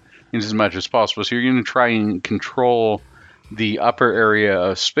rid of it as much as possible. So you're going to try and control the upper area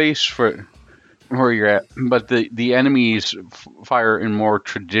of space for where you're at. But the enemies fire in more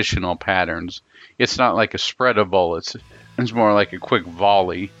traditional patterns. It's not like a spread of bullets. It's more like a quick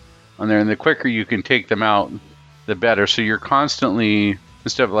volley on there. And the quicker you can take them out, the better. So you're constantly,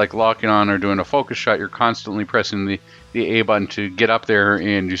 instead of like locking on or doing a focus shot, you're constantly pressing the A button to get up there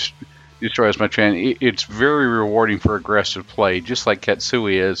and just destroy as much. And it's very rewarding for aggressive play, just like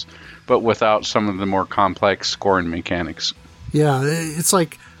Ketsui is, but without some of the more complex scoring mechanics. Yeah, it's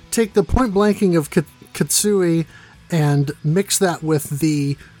like take the point blanking of Ketsui and mix that with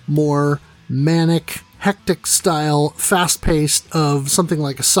the more manic, hectic style, fast-paced of something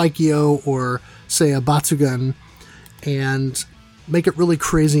like a Saikyo or, say, a Batsugan, and make it really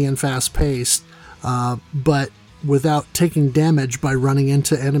crazy and fast-paced, but without taking damage by running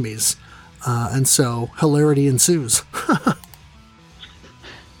into enemies. And so hilarity ensues.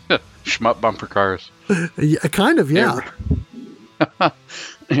 Shmup bumper cars. Yeah, kind of, yeah.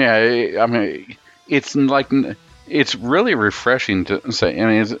 Yeah, I mean, it's really refreshing to say.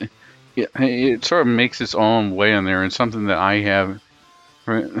 I mean, it sort of makes its own way in there, and something that I have,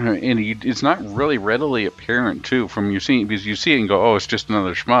 and it's not really readily apparent too from you seeing, because you see it and go, oh, it's just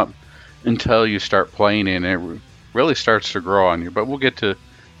another shmup, until you start playing it, and it really starts to grow on you. But we'll get to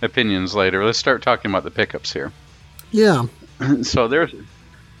opinions later. Let's start talking about the pickups here. Yeah. So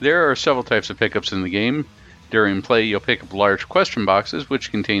there are several types of pickups in the game. During play, you'll pick up large question boxes,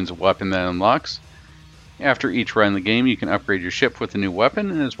 which contains a weapon that unlocks. After each run of the game, you can upgrade your ship with a new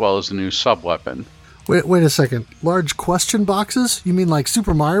weapon, as well as a new sub-weapon. Wait a second. Large question boxes? You mean like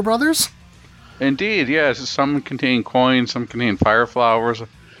Super Mario Brothers? Indeed, yes. Some contain coins, some contain fire flowers.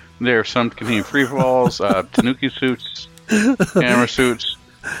 Some contain free falls, Tanuki suits, camera suits.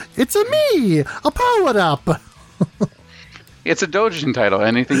 It's a me! A power-up! It's a Dojin title.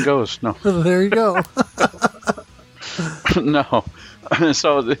 Anything goes. No. There you go. No.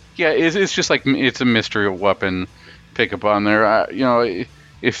 So, it's just like, it's a mystery weapon pickup on there.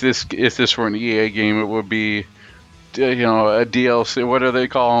 If this were an EA game, it would be, a DLC. What do they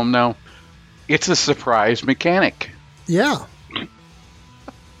call them now? It's a surprise mechanic. Yeah.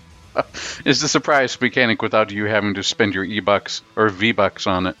 It's a surprise mechanic without you having to spend your E-Bucks or V-Bucks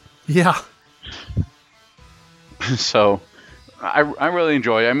on it. Yeah. So, I really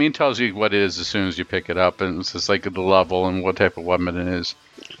enjoy it. I mean, it tells you what it is as soon as you pick it up, and it's just like the level and what type of weapon it is.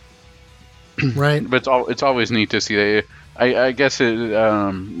 Right. But it's always neat to see that. I guess you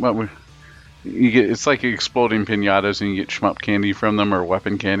get, it's like exploding piñatas, and you get shmup candy from them, or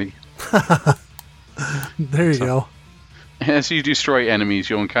weapon candy. There you go. As you destroy enemies,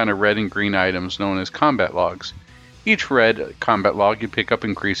 you'll encounter red and green items known as combat logs. Each red combat log you pick up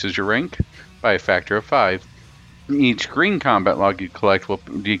increases your rank by a factor of 5. Each green combat log you collect will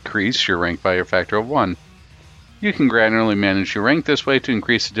decrease your rank by a factor of 1. You can gradually manage your rank this way to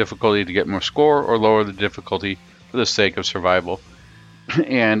increase the difficulty to get more score, or lower the difficulty for the sake of survival.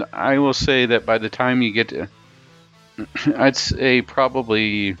 And I will say that by the time you get to, I'd say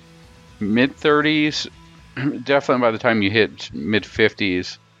probably mid-30s, definitely by the time you hit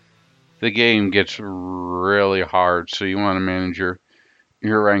mid-50s, the game gets really hard, so you want to manage your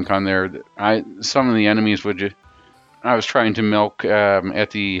rank on there. Some of the enemies I was trying to milk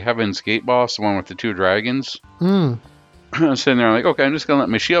at the Heaven's Gate boss, the one with the 2 dragons. I was sitting there like, okay, I'm just going to let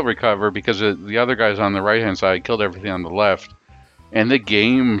my shield recover, because the other guys on the right-hand side killed everything on the left. And the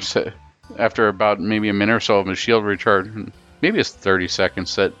game, after about maybe a minute or so of my shield recharge, maybe it's 30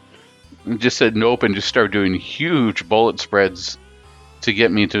 seconds, that just said nope and just started doing huge bullet spreads to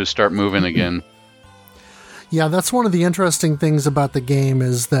get me to start moving again. Yeah, that's one of the interesting things about the game,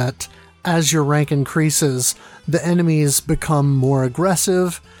 is that as your rank increases, the enemies become more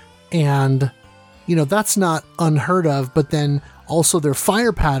aggressive, and, that's not unheard of, but then also their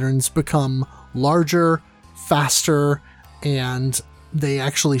fire patterns become larger, faster, and they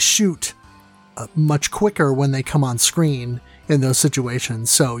actually shoot much quicker when they come on screen in those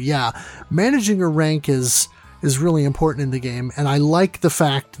situations. So yeah, managing your rank is really important in the game, and I like the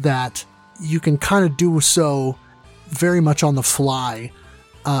fact that you can kind of do so very much on the fly.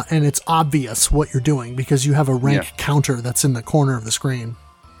 And it's obvious what you're doing, because you have a rank counter that's in the corner of the screen.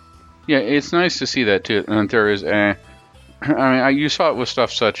 Yeah, it's nice to see that too. And there is you saw it with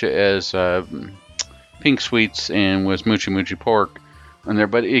stuff such as Pink Sweets and with Mochi Mochi Pork on there,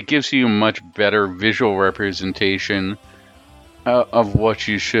 but it gives you much better visual representation of what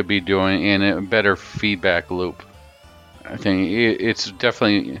you should be doing, and a better feedback loop. I think it's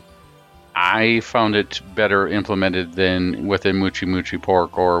definitely... I found it better implemented than within Mochi Mochi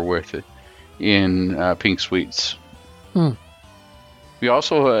Pork or in Pink Sweets. We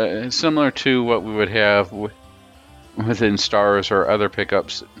also, similar to what we would have within Stars or other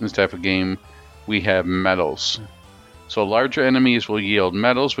pickups in this type of game, we have medals. So larger enemies will yield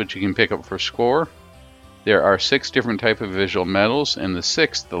medals, which you can pick up for score. There are 6 different types of visual medals, and the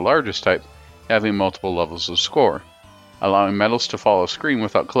 6th, the largest type, having multiple levels of score. Allowing medals to follow a screen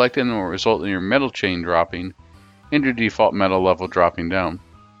without collecting them will result in your medal chain dropping and your default medal level dropping down.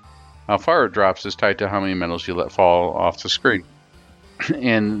 How far it drops is tied to how many medals you let fall off the screen.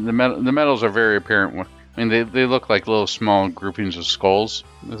 And the medals are very apparent. I mean, they look like little small groupings of skulls.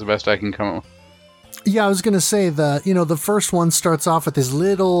 That's the best I can come up with. Yeah, I was going to say the first one starts off with this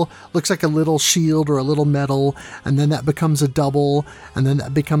looks like a little shield or a little medal, and then that becomes a double, and then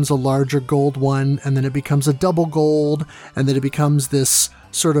that becomes a larger gold one, and then it becomes a double gold, and then it becomes this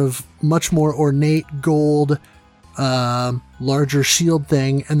sort of much more ornate gold, larger shield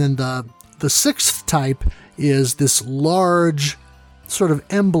thing, and then the the sixth type is this large sort of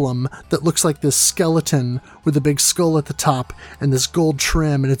emblem that looks like this skeleton with a big skull at the top and this gold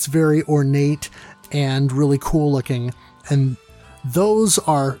trim, and it's very ornate and really cool looking. And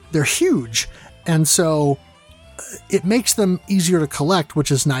they're huge, and so it makes them easier to collect,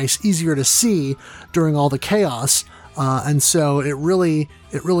 which is nice, easier to see during all the chaos, and so it really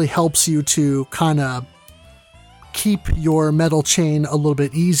helps you to kind of keep your metal chain a little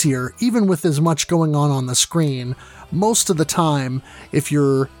bit easier, even with as much going on the screen. Most of the time, if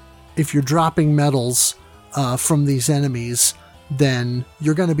you're dropping medals from these enemies, then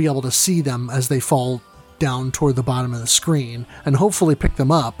you're going to be able to see them as they fall down toward the bottom of the screen, and hopefully pick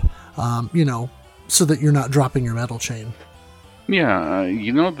them up, so that you're not dropping your metal chain. Yeah,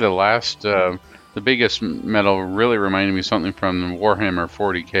 the biggest medal really reminded me of something from Warhammer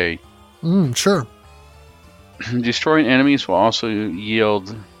 40k. Sure. Destroying enemies will also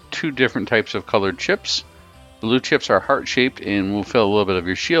yield 2 different types of colored chips. Blue chips are heart-shaped and will fill a little bit of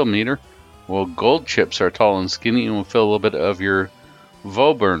your shield meter, while gold chips are tall and skinny and will fill a little bit of your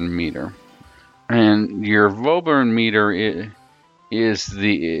Vauburn meter. And your Vauburn meter is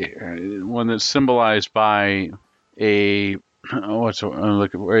the one that's symbolized by it's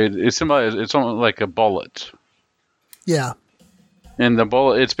symbolized, it's almost like a bullet. Yeah. And the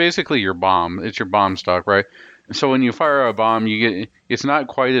bullet, it's basically your bomb. It's your bomb stock, right? So when you fire a bomb, it's not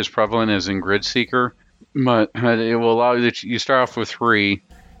quite as prevalent as in Grid Seeker, but it will allow you you start off with 3,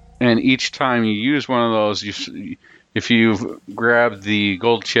 and each time you use one of those, if you've grabbed the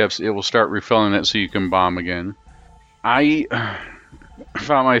gold chips, it will start refilling it so you can bomb again. I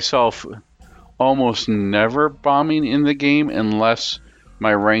found myself almost never bombing in the game unless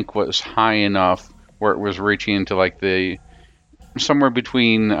my rank was high enough where it was reaching into like somewhere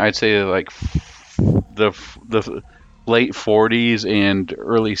between, I'd say, like the late 40s and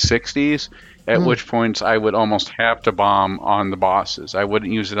early 60s, at which points I would almost have to bomb on the bosses. I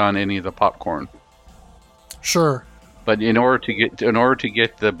wouldn't use it on any of the popcorn. Sure. But in order to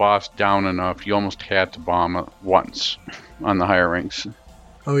get the boss down enough, you almost had to bomb once on the higher ranks.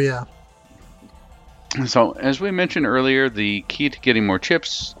 Oh yeah. So as we mentioned earlier, the key to getting more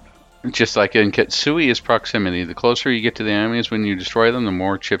chips, just like in Ketsui, is proximity. The closer you get to the enemies when you destroy them, the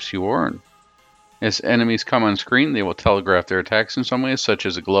more chips you earn. As enemies come on screen, they will telegraph their attacks in some ways, such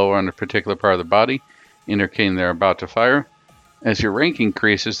as a glow on a particular part of the body, indicating they're about to fire. As your rank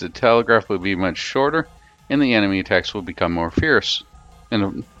increases, the telegraph will be much shorter, and the enemy attacks will become more fierce,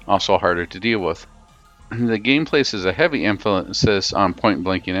 and also harder to deal with. The game places a heavy emphasis on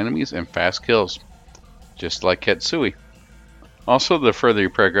point-blanking enemies and fast kills, just like Ketsui. Also, the further you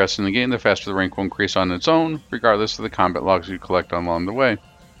progress in the game, the faster the rank will increase on its own, regardless of the combat logs you collect along the way.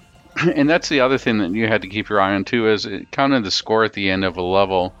 And that's the other thing that you had to keep your eye on too, is it counted the score at the end of a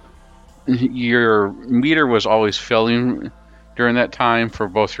level. Your meter was always filling during that time for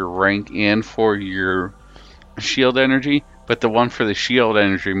both your rank and for your shield energy, but the one for the shield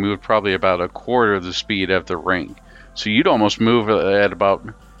energy moved probably about a quarter of the speed of the rank. So you'd almost move at about,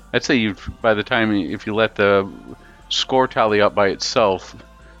 I'd say by the time, if you let the score tally up by itself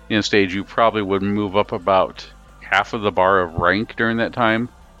in a stage, you probably would move up about half of the bar of rank during that time,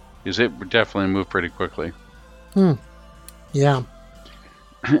 because it would definitely move pretty quickly. Yeah.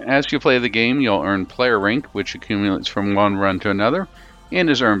 As you play the game, you'll earn player rank, which accumulates from one run to another, and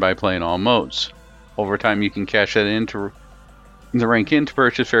is earned by playing all modes. Over time, you can cash that into the rank in to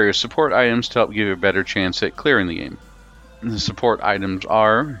purchase various support items to help give you a better chance at clearing the game. The support items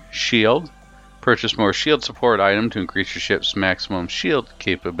are Shield. Purchase more Shield support item to increase your ship's maximum shield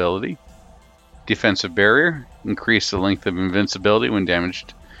capability. Defensive Barrier. Increase the length of invincibility when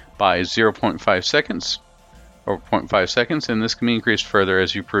damaged by 0.5 seconds, or 0.5 seconds, and this can be increased further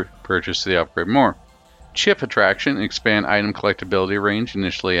as you purchase the upgrade more. Chip Attraction. Expand item collectability range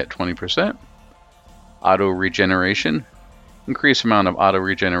initially at 20%. Auto Regeneration. Increase amount of auto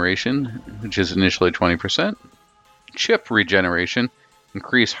regeneration, which is initially 20%. Chip Regeneration.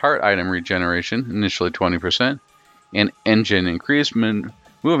 Increase heart item regeneration, initially 20%. And Engine. Increase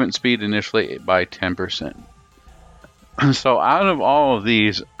movement speed initially by 10%. So out of all of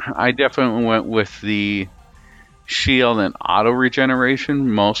these, I definitely went with the shield and auto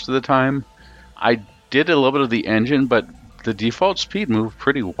regeneration most of the time. I did a little bit of the engine, but the default speed moved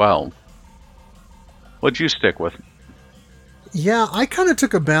pretty well. What'd you stick with? Yeah, I kind of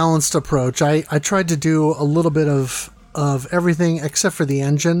took a balanced approach. I tried to do a little bit of everything except for the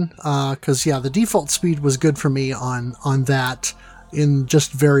engine, because the default speed was good for me on that. in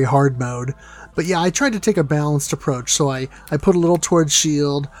just very hard mode. But yeah, I tried to take a balanced approach. So I put a little towards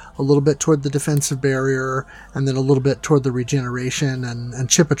shield, a little bit toward the defensive barrier, and then a little bit toward the regeneration and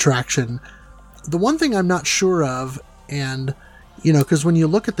chip attraction. The one thing I'm not sure of, and, because when you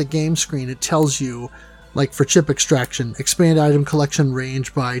look at the game screen, it tells you, like for chip extraction, expand item collection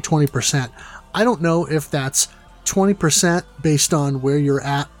range by 20%. I don't know if that's 20% based on where you're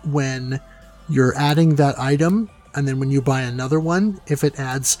at when you're adding that item, and then when you buy another one, if it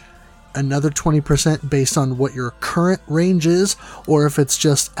adds another 20% based on what your current range is, or if it's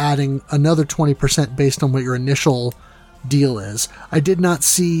just adding another 20% based on what your initial deal is. I did not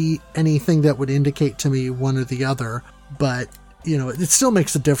see anything that would indicate to me one or the other, but, it still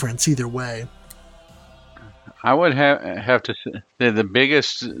makes a difference either way. I would have to say the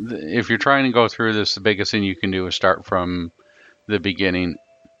biggest, if you're trying to go through this, the biggest thing you can do is start from the beginning.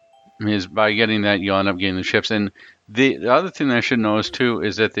 Is by getting that, you'll end up getting the ships. And the other thing I should notice too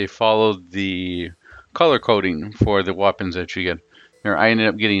is that they followed the color coding for the weapons that you get. There, I ended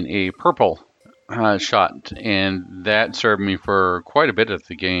up getting a purple shot, and that served me for quite a bit of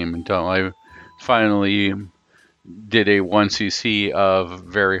the game until I finally did a 1cc of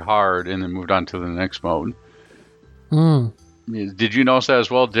very hard and then moved on to the next mode. Did you notice that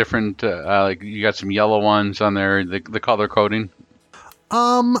as well? Different, like you got some yellow ones on there, the color coding?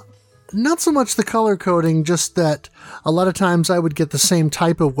 Not so much the color coding, just that a lot of times I would get the same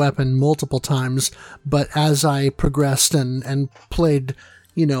type of weapon multiple times, but as I progressed and played,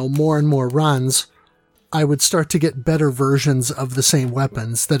 more and more runs, I would start to get better versions of the same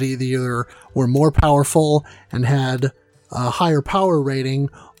weapons that either were more powerful and had a higher power rating,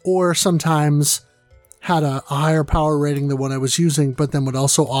 or sometimes had a higher power rating than what I was using, but then would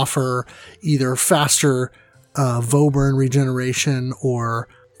also offer either faster Vauburn regeneration or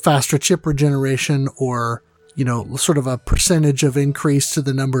faster chip regeneration, or, sort of a percentage of increase to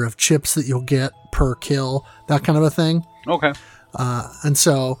the number of chips that you'll get per kill, that kind of a thing. Okay. And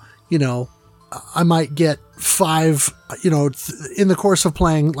so, I might get 5, in the course of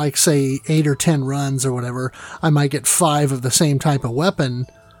playing, like, say, 8 or 10 runs or whatever, I might get 5 of the same type of weapon,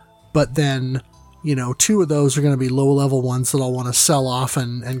 but then, 2 of those are going to be low-level ones that I'll want to sell off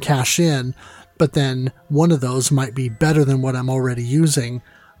and cash in, but then one of those might be better than what I'm already using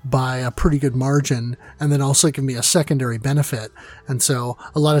by a pretty good margin, and then also give me a secondary benefit. And so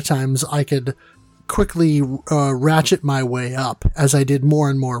a lot of times I could quickly ratchet my way up. As I did more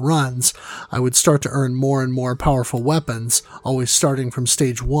and more runs, I would start to earn more and more powerful weapons, always starting from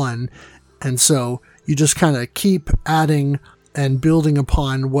stage 1. And so you just kind of keep adding and building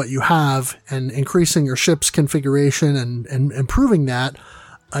upon what you have and increasing your ship's configuration and improving that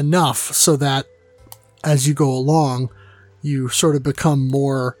enough so that as you go along, you sort of become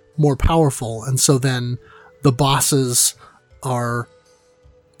more powerful. And so then the bosses are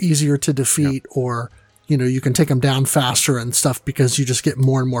easier to defeat, or, you can take them down faster and stuff because you just get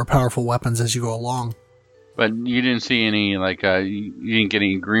more and more powerful weapons as you go along. But you didn't see any, like, you didn't get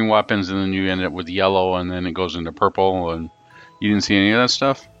any green weapons and then you end up with yellow and then it goes into purple, and you didn't see any of that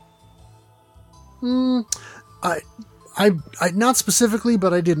stuff? I not specifically,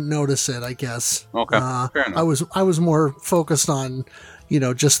 but I didn't notice it, I guess. Okay, fair enough. I was more focused on,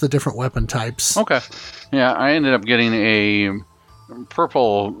 just the different weapon types. Okay. Yeah, I ended up getting a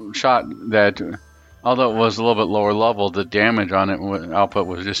purple shot that, although it was a little bit lower level, the damage on it output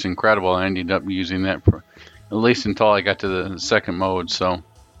was just incredible. I ended up using that at least until I got to the second mode. So,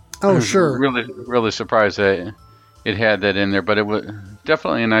 I was sure, really surprised that it had that in there, but it was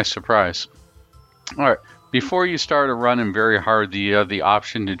definitely a nice surprise. All right. Before you start a run in very hard, you have the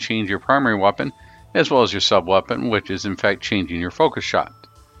option to change your primary weapon as well as your sub-weapon, which is in fact changing your focus shot.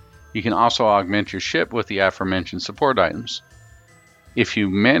 You can also augment your ship with the aforementioned support items. If you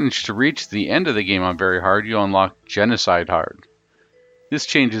manage to reach the end of the game on very hard, you'll unlock Genocide Hard. This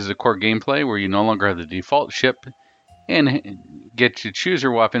changes the core gameplay where you no longer have the default ship and get to choose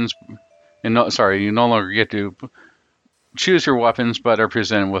your weapons. You no longer get to choose your weapons, but are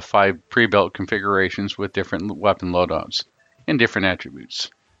presented with 5 pre-built configurations with different weapon loadouts and different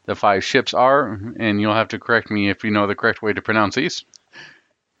attributes. The 5 ships are, and you'll have to correct me if you know the correct way to pronounce these,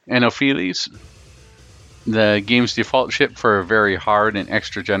 Anopheles, the game's default ship for very hard and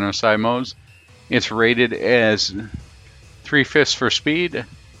extra genocide modes. It's rated as 3/5 for speed,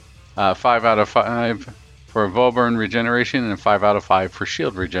 5 out of 5 for Vauburn regeneration, and 5 out of 5 for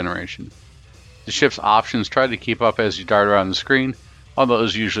shield regeneration. The ship's options try to keep up as you dart around the screen, although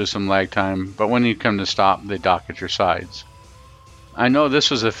there's usually some lag time, but when you come to stop, they dock at your sides. I know this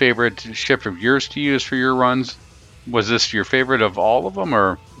was a favorite ship of yours to use for your runs. Was this your favorite of all of them,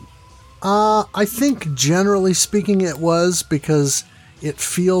 or? I think generally speaking it was, because it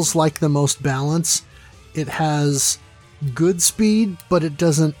feels like the most balance. It has good speed, but it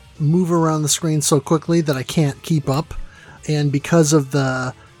doesn't move around the screen so quickly that I can't keep up. And because of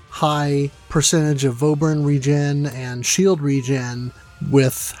the high percentage of Vauburn regen and shield regen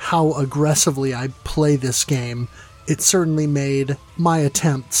with how aggressively I play this game, it certainly made my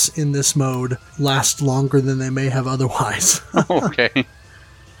attempts in this mode last longer than they may have otherwise. Okay.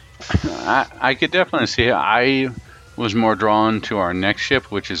 I could definitely see it. I was more drawn to our next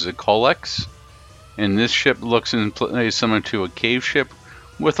ship, which is a Colex. And this ship looks in place similar to a cave ship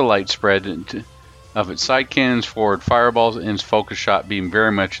with a light spread of its side cannons, forward fireballs, and its focus shot being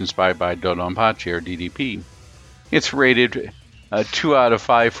very much inspired by Dodonpachi or DDP. It's rated 2 out of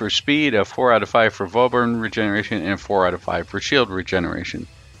 5 for speed, a 4 out of 5 for Vauburn regeneration, and a 4 out of 5 for shield regeneration.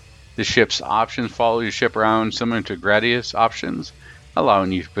 The ship's options follow your ship around similar to Gradius options,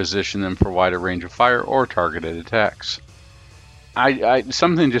 allowing you to position them for wider range of fire or targeted attacks.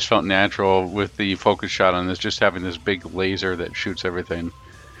 Something just felt natural with the focus shot on this, just having this big laser that shoots everything.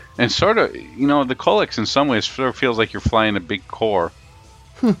 And sort of, the Colex in some ways sort of feels like you're flying a big core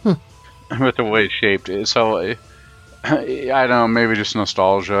with the way it's shaped. So, I don't know, maybe just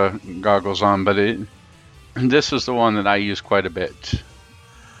nostalgia goggles on, but this is the one that I use quite a bit.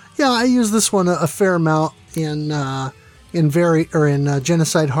 Yeah, I use this one a fair amount in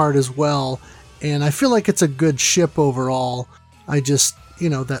Genocide Heart as well, and I feel like it's a good ship overall. I just,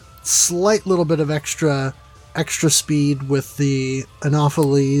 that slight little bit of extra speed with the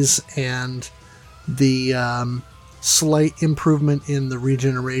Anopheles and the slight improvement in the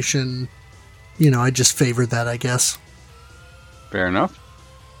regeneration, I just favored that, I guess. Fair enough.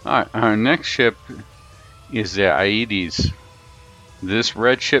 All right, our next ship is the Aedes. This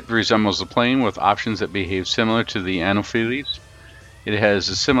red ship resembles a plane with options that behave similar to the Anopheles. It has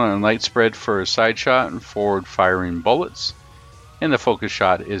a similar light spread for a side shot and forward firing bullets, and the focus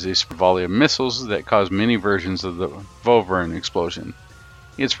shot is a volley of missiles that cause many versions of the Vauburn explosion.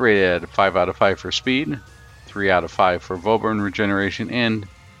 It's rated at 5 out of 5 for speed, 3 out of 5 for Vauburn regeneration, and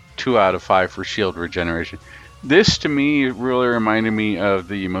 2 out of 5 for shield regeneration. This to me really reminded me of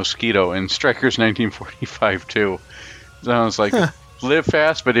the Mosquito in Strikers 1945 too. Sounds like live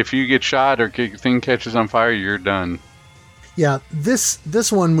fast, but if you get shot or thing catches on fire, you're done. Yeah,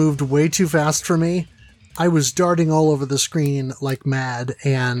 this one moved way too fast for me. I was darting all over the screen like mad,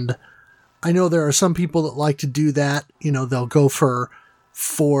 and I know there are some people that like to do that. They'll go for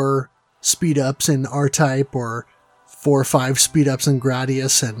 4 speed ups in R-Type or 4 or 5 speed ups in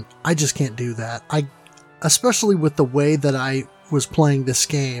Gradius, and I just can't do that. Especially with the way that I was playing this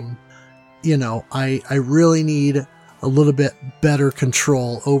game, I really need a little bit better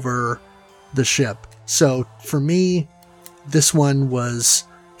control over the ship. So for me, this one was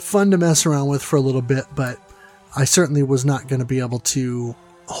fun to mess around with for a little bit, but I certainly was not going to be able to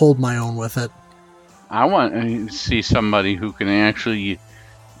hold my own with it. I want to see somebody who can actually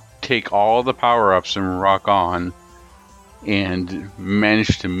take all the power-ups and rock on and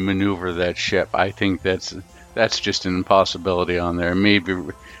manage to maneuver that ship. I think that's just an impossibility on there. Maybe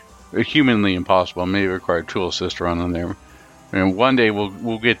humanly impossible. Maybe require a tool assist run on there. And one day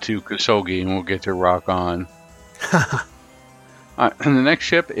we'll get to Kosogi and we'll get to rock on. And the next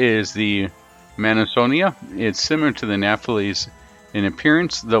ship is the Manasonia. It's similar to the Anopheles in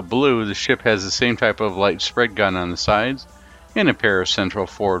appearance. Though blue, the ship has the same type of light spread gun on the sides and a pair of central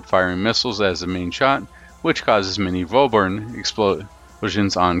forward firing missiles as the main shot, which causes many Vauburn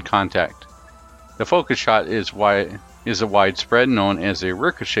explosions on contact. The focus shot is a wide spread known as a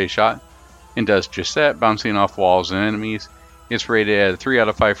ricochet shot and does just that, bouncing off walls and enemies. It's rated at 3 out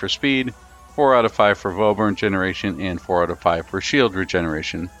of 5 for speed, 4 out of 5 for Vauburn regeneration, and 4 out of 5 for shield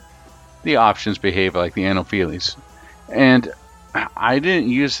regeneration. The options behave like the Anopheles. And I didn't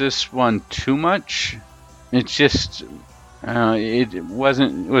use this one too much. It's just it was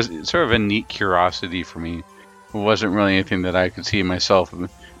sort of a neat curiosity for me. It wasn't really anything that I could see myself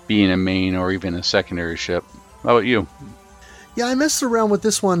being a main or even a secondary ship. How about you? Yeah, I messed around with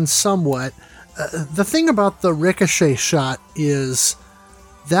this one somewhat. The thing about the ricochet shot is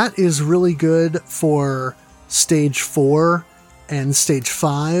that is really good for stage 4 and stage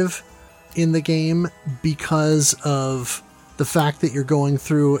 5 in the game because of the fact that you're going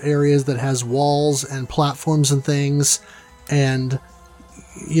through areas that has walls and platforms and things and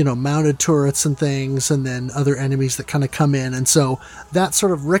mounted turrets and things, and then other enemies that kind of come in. And so that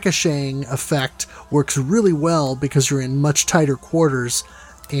sort of ricocheting effect works really well because you're in much tighter quarters,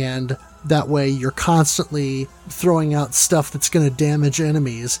 and that way you're constantly throwing out stuff that's going to damage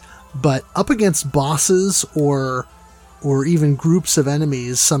enemies. But up against bosses or or even groups of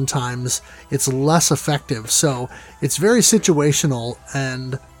enemies, sometimes it's less effective. So it's very situational,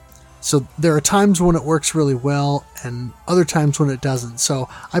 and so there are times when it works really well and other times when it doesn't. So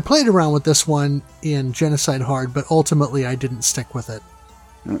I played around with this one in Genocide Hard, but ultimately I didn't stick with it.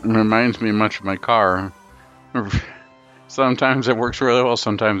 It reminds me much of my car. Sometimes it works really well,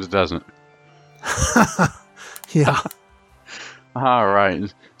 sometimes it doesn't. Yeah. All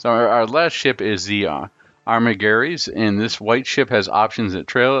right. So our last ship is the Armigaries, and this white ship has options that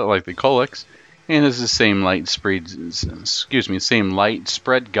trail it like the Kolix, and has the same light spread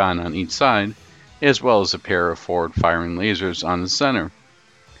gun on each side, as well as a pair of forward-firing lasers on the center.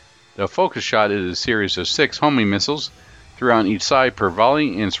 The focus shot is a series of 6 homing missiles, 3 on each side per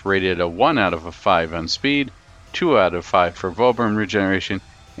volley, and it's rated a 1 out of 5 on speed, 2 out of 5 for Volburn regeneration,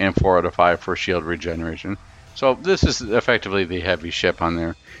 and 4 out of 5 for shield regeneration. So this is effectively the heavy ship on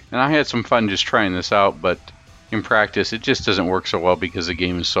there. And I had some fun just trying this out, but in practice it just doesn't work so well because the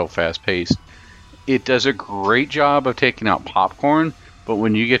game is so fast-paced. It does a great job of taking out popcorn, but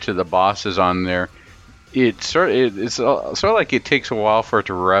when you get to the bosses on there, it's sort of like it takes a while for it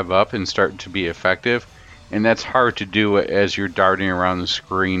to rev up and start to be effective, and that's hard to do as you're darting around the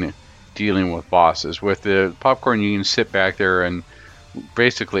screen dealing with bosses. With the popcorn, you can sit back there and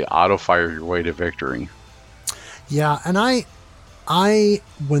basically auto-fire your way to victory. Yeah, and I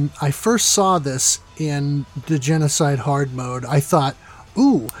when I first saw this in the Genocide Hard mode, I thought,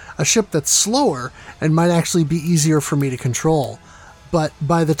 ooh, a ship that's slower and might actually be easier for me to control. But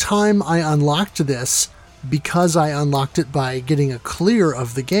by the time I unlocked this, because I unlocked it by getting a clear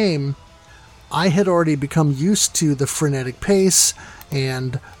of the game, I had already become used to the frenetic pace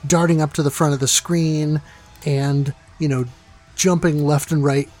and darting up to the front of the screen and, jumping left and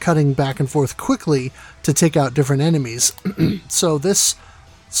right, cutting back and forth quickly to take out different enemies. So this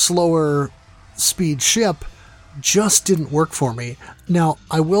slower speed ship just didn't work for me. Now,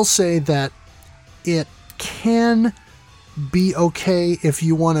 I will say that it can be okay if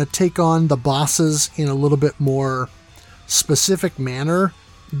you want to take on the bosses in a little bit more specific manner,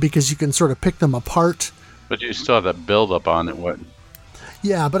 because you can sort of pick them apart. But you still have that build up on it. What?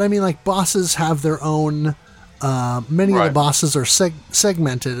 Yeah, but I mean, like, bosses have their own. Many of the bosses are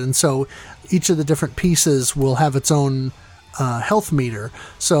segmented, and so each of the different pieces will have its own health meter.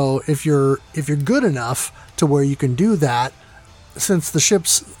 So if you're good enough to where you can do that, since the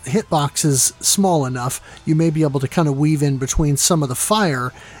ship's hitbox is small enough, you may be able to kind of weave in between some of the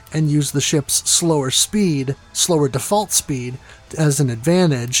fire and use the ship's slower default speed as an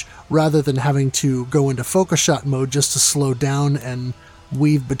advantage, rather than having to go into focus shot mode just to slow down and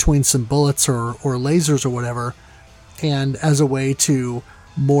weave between some bullets or lasers or whatever, and as a way to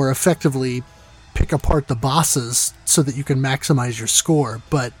more effectively pick apart the bosses so that you can maximize your score.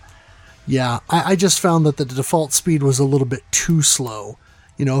 But yeah, I just found that the default speed was a little bit too slow.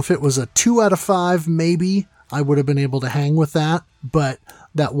 If it was a 2 out of 5, maybe I would have been able to hang with that, but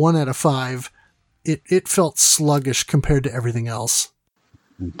that 1 out of 5, it felt sluggish compared to everything else.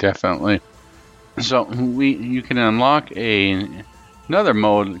 Definitely. So you can unlock another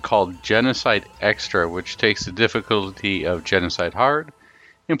mode called Genocide Extra, which takes the difficulty of Genocide Hard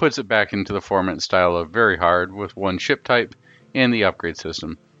and puts it back into the format style of Very Hard with 1 ship type and the upgrade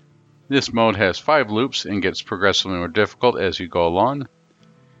system. This mode has 5 loops and gets progressively more difficult as you go along.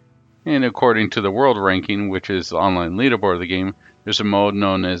 And according to the world ranking, which is the online leaderboard of the game, there's a mode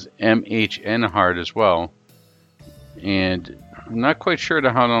known as MHN Hard as well. And I'm not quite sure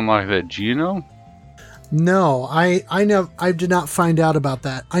how to unlock that. Do you know? No, I did not find out about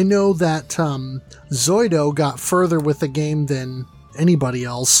that. I know that Zoido got further with the game than anybody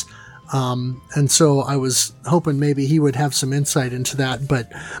else, and so I was hoping maybe he would have some insight into that,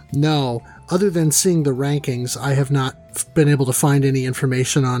 but no. Other than seeing the rankings, I have not been able to find any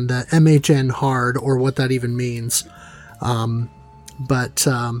information on the MHN Hard or what that even means. But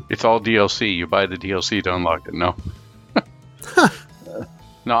it's all DLC. You buy the DLC to unlock it. No.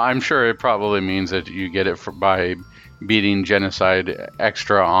 No, I'm sure it probably means that you get it by beating Genocide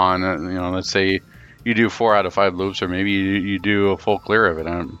Extra on, let's say you do 4 out of 5 loops, or maybe you do a full clear of it.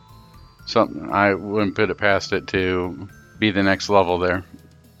 I wouldn't put it past it to be the next level there.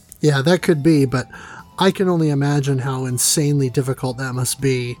 Yeah, that could be, but I can only imagine how insanely difficult that must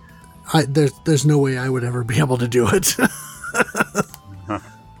be. There's no way I would ever be able to do it.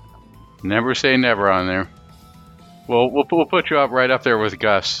 Never say never on there. Well, we'll put you up right up there with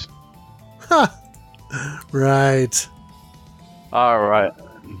Gus. Right. All right.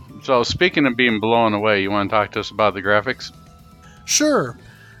 So speaking of being blown away, you want to talk to us about the graphics? Sure.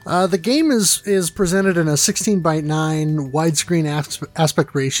 The game is presented in a 16:9 widescreen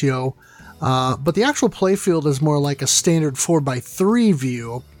aspect ratio. But the actual playfield is more like a standard 4x3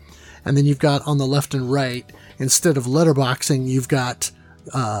 view. And then you've got on the left and right, instead of letterboxing, you've got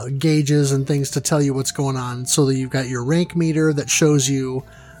gauges and things to tell you what's going on. So that you've got your rank meter that shows you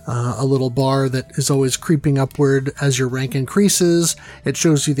a little bar that is always creeping upward as your rank increases. It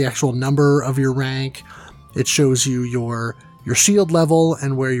shows you the actual number of your rank. It shows you your shield level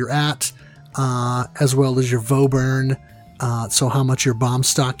and where you're at, as well as your VO burn, so how much your bomb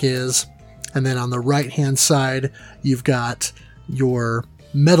stock is. And then on the right-hand side, you've got your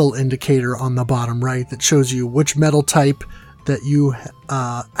metal indicator on the bottom right that shows you which metal type that you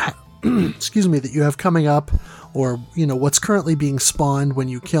that you have coming up, or what's currently being spawned when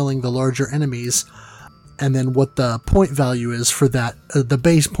you're killing the larger enemies, and then what the point value is for that, the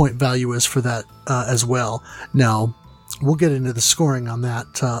base point value is for that as well. Now, we'll get into the scoring on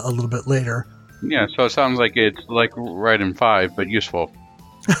that a little bit later. Yeah, so it sounds like it's like Raiden 5, but useful.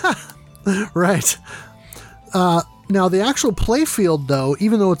 Right. Now, the actual playfield, though,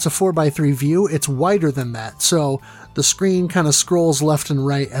 even though it's a 4x3 view, it's wider than that. So the screen kind of scrolls left and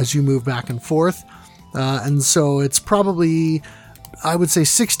right as you move back and forth. And so it's probably, I would say,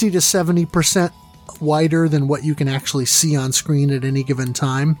 60 to 70% wider than what you can actually see on screen at any given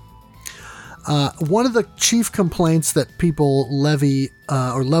time. One of the chief complaints that people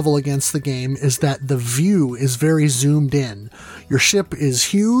level against the game is that the view is very zoomed in. Your ship is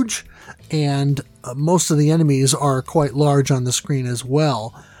huge, and most of the enemies are quite large on the screen as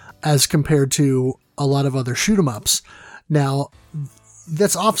well, as compared to a lot of other shoot-'em-ups. Now,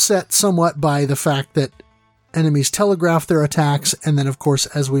 that's offset somewhat by the fact that enemies telegraph their attacks, and then, of course,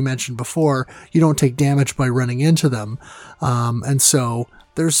 as we mentioned before, you don't take damage by running into them. And so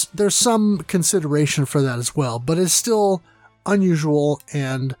there's some consideration for that as well, but it's still unusual,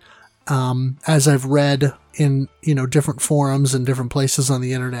 and as I've read in different forums and different places on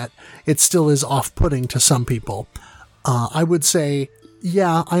the internet, it still is off-putting to some people. I would say,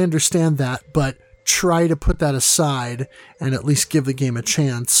 yeah, I understand that, but try to put that aside and at least give the game a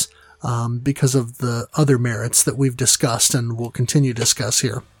chance, because of the other merits that we've discussed and will continue to discuss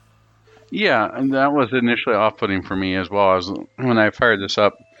here. Yeah, and that was initially off-putting for me as well. When I fired this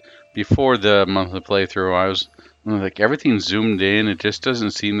up before the monthly playthrough, I was like, everything's zoomed in. It just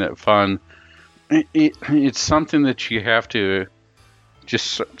doesn't seem that fun. It's something that you have to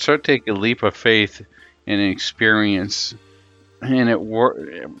just sort of take a leap of faith and experience, and it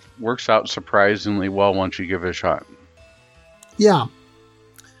works out surprisingly well once you give it a shot. Yeah.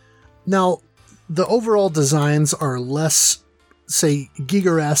 Now, the overall designs are less, say,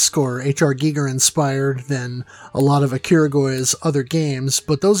 Giger-esque or H.R. Giger inspired than a lot of Akiragoye's other games,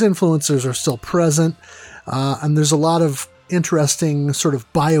 but those influences are still present, and there's a lot of interesting sort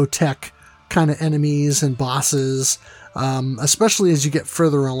of biotech kind of enemies and bosses, especially as you get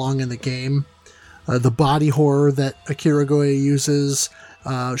further along in the game. The body horror that Akiragoye uses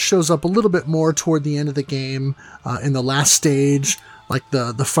shows up a little bit more toward the end of the game, in the last stage. Like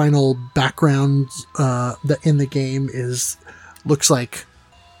the final background that in the game looks like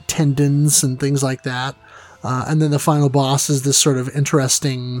tendons and things like that. And then the final boss is this sort of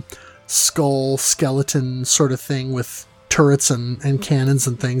interesting skull skeleton sort of thing with turrets and cannons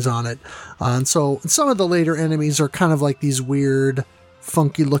and things on it. And so some of the later enemies are kind of like these weird,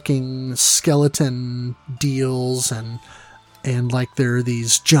 funky looking skeleton deals, and like they're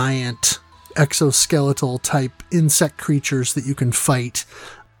these giant exoskeletal type insect creatures that you can fight.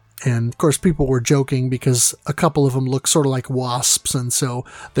 And of course people were joking because a couple of them look sort of like wasps, and so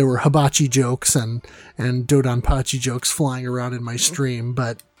there were hibachi jokes and Dodonpachi jokes flying around in my stream.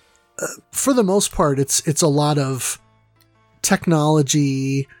 But for the most part, it's a lot of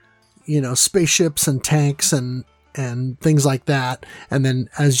technology, spaceships and tanks and things like that. And then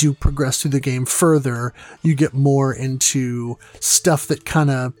as you progress through the game further, you get more into stuff that kind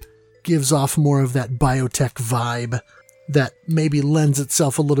of gives off more of that biotech vibe that maybe lends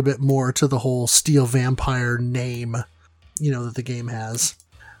itself a little bit more to the whole Steel Vampire name, that the game has.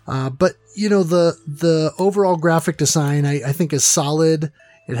 But the overall graphic design, I think, is solid.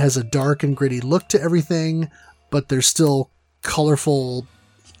 It has a dark and gritty look to everything, but there's still colorful,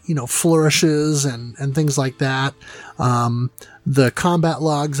 flourishes and things like that. The combat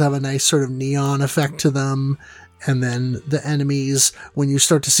logs have a nice sort of neon effect to them. And then the enemies, when you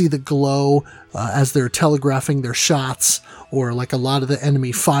start to see the glow as they're telegraphing their shots, or like a lot of the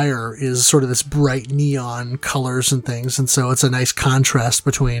enemy fire is sort of this bright neon colors and things. And so it's a nice contrast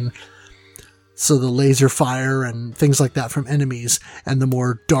between the laser fire and things like that from enemies and the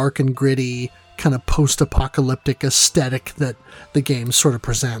more dark and gritty kind of post-apocalyptic aesthetic that the game sort of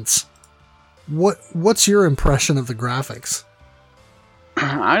presents. What's your impression of the graphics?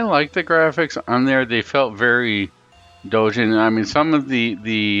 I like the graphics on there. They felt very Dojin. I mean, some of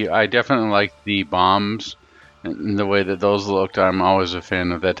the I definitely like the bombs and the way that those looked. I'm always a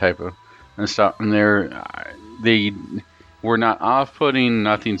fan of that type of and stuff. And they were not off-putting.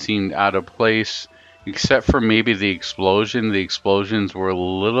 Nothing seemed out of place, except for maybe the explosion. The explosions were a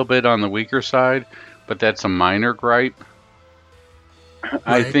little bit on the weaker side, but that's a minor gripe. Right.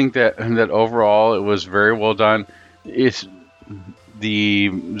 I think that overall it was very well done.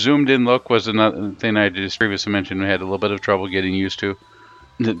 The zoomed-in look was another thing I just previously mentioned. We had a little bit of trouble getting used to.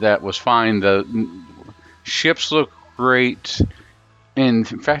 That was fine. The ships look great.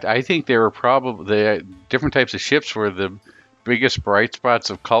 And in fact, I think they were probably the different types of ships were the biggest bright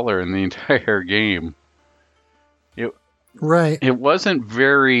spots of color in the entire game. It wasn't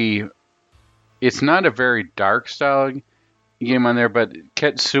very. It's not a very dark style game on there, but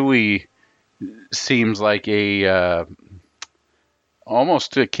Ketsui seems like a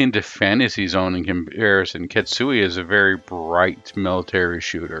almost akin to Fantasy Zone in comparison. Ketsui is a very bright military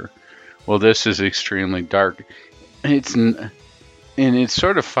shooter. Well, this is extremely dark. It's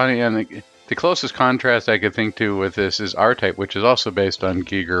sort of funny. And the closest contrast I could think to with this is R-Type, which is also based on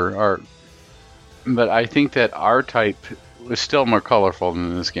Giger art. But I think that R-Type was still more colorful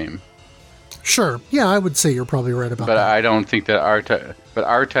than this game. Sure. Yeah, I would say you're probably right about that. But I don't think that R-Type... But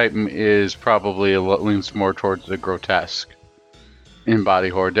R-Type is probably leans more towards the grotesque in body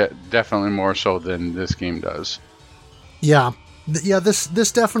horror. Definitely more so than this game does. Yeah.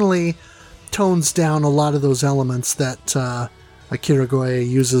 This definitely tones down a lot of those elements that Akira Goe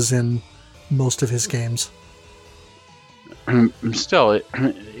uses in most of his games. Still,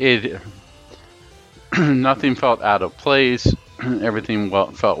 it nothing felt out of place. Everything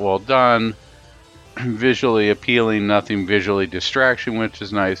felt well done. Visually appealing, nothing visually distraction, which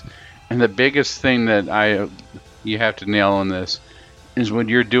is nice. And the biggest thing that you have to nail on this is when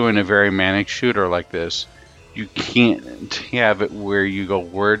you're doing a very manic shooter like this, you can't have it where you go,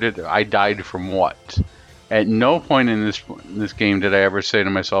 where did I died from what? At no point in this game did I ever say to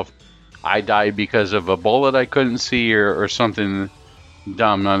myself, I died because of a bullet I couldn't see or something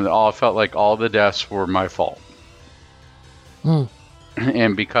dumb. It felt like all the deaths were my fault.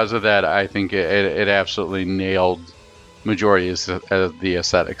 And because of that, I think it absolutely nailed majority of the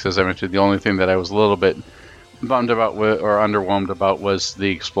aesthetics. As I mentioned, the only thing that I was a little bit bummed about or underwhelmed about was the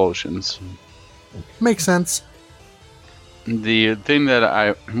explosions. Makes sense. The thing that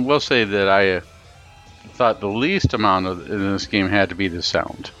I will say that I thought the least amount of in this game had to be the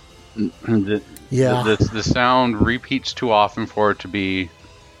sound. The sound repeats too often for it to be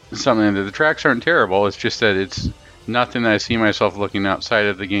something that the tracks aren't terrible. It's just that it's nothing that I see myself looking outside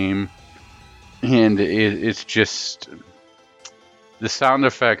of the game, and it's just the sound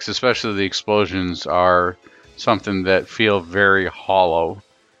effects, especially the explosions, are something that feel very hollow.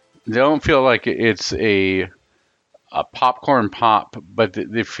 They don't feel like it's a popcorn pop, but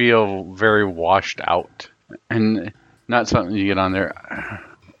they feel very washed out and not something you get on there.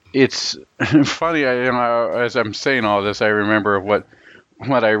 It's funny, as I'm saying all this, I remember what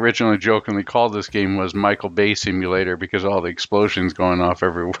I originally jokingly called this game was Michael Bay Simulator because of all the explosions going off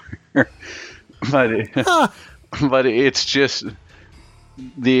everywhere. But it's just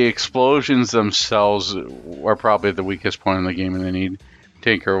the explosions themselves are probably the weakest point in the game, and they need to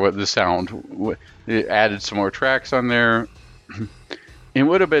take care of what the sound. It added some more tracks on there. It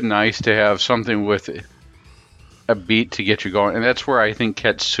would have been nice to have something with a beat to get you going, and that's where I think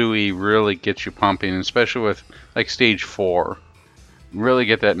Ketsui really gets you pumping, especially with like stage 4. Really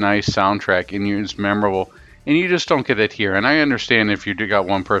get that nice soundtrack, and it's memorable, and you just don't get it here. And I understand if you got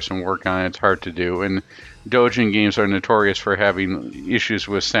one person work on it, it's hard to do, and Dojin games are notorious for having issues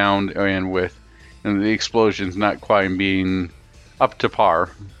with sound and with the explosions not quite being up to par.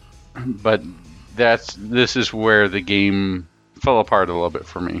 But this is where the game fell apart a little bit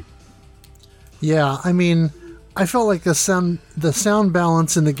for me. Yeah, I mean, I felt like the sound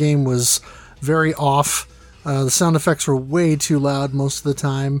balance in the game was very off. The sound effects were way too loud most of the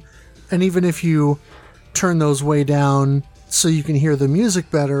time, and even if you turn those way down so you can hear the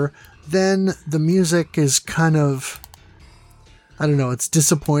music better, then the music is kind of, I don't know, it's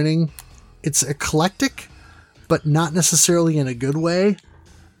disappointing. It's eclectic, but not necessarily in a good way.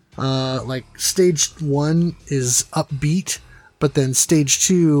 Like stage 1 is upbeat, but then stage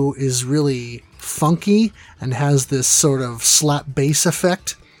 2 is really funky and has this sort of slap bass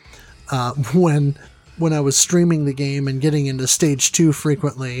effect. When I was streaming the game and getting into stage 2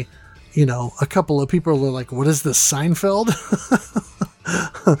 frequently, a couple of people were like, what is this, Seinfeld?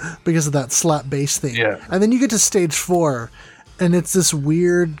 Because of that slap bass thing. Yeah. And then you get to stage 4, and it's this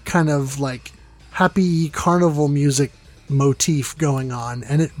weird kind of like happy carnival music motif going on,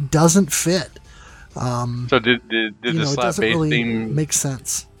 and it doesn't fit. So did the slap bass theme make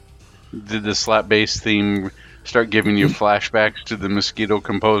sense? Did the slap bass theme start giving you flashbacks to the Mosquito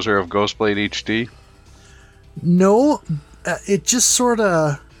composer of Ghostblade HD? No, it just sort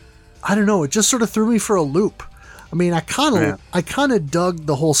of, I don't know, it just sort of threw me for a loop. I mean, I kind of dug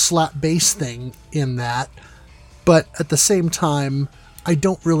the whole slap bass thing in that, but at the same time, I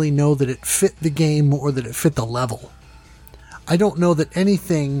don't really know that it fit the game or that it fit the level. I don't know that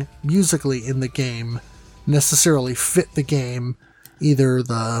anything musically in the game necessarily fit the game, either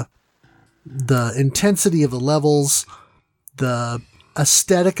the intensity of the levels, the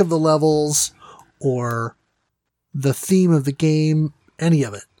aesthetic of the levels, or the theme of the game, any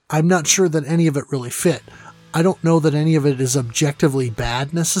of it. I'm not sure that any of it really fit. I don't know that any of it is objectively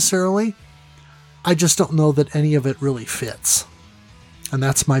bad necessarily. I just don't know that any of it really fits. And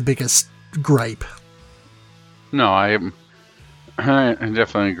that's my biggest gripe. No, I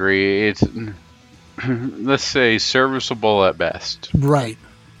definitely agree. It's, let's say, serviceable at best. Right.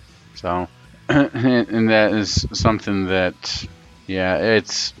 So, and that is something that, yeah,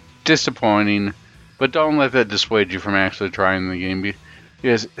 it's disappointing, but don't let that dissuade you from actually trying the game.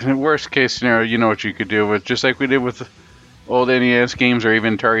 Because in the worst case scenario, you know what you could do with, just like we did with old NES games or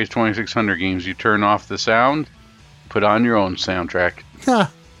even Atari's 2600 games. You turn off the sound, put on your own soundtrack.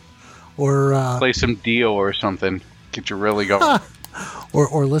 Or play some Dio or something. Get you really going.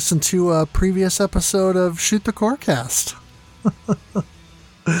 Or listen to a previous episode of Shoot the Corecast.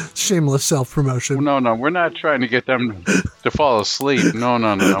 Shameless self-promotion. No, we're not trying to get them to fall asleep. No.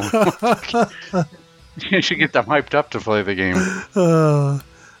 You should get them hyped up to play the game.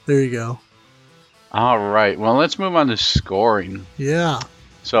 There you go. All right. Well, let's move on to scoring. Yeah.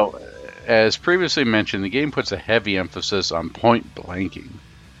 So, as previously mentioned, the game puts a heavy emphasis on point blanking.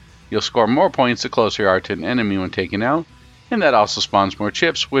 You'll score more points the closer you are to an enemy when taken out, and that also spawns more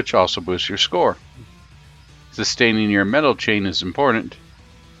chips, which also boosts your score. Sustaining your medal chain is important,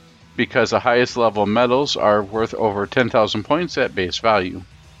 because the highest level medals are worth over 10,000 points at base value.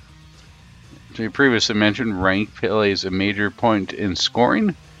 As we previously mentioned, rank plays a major point in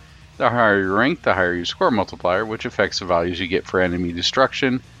scoring. The higher you rank, the higher your score multiplier, which affects the values you get for enemy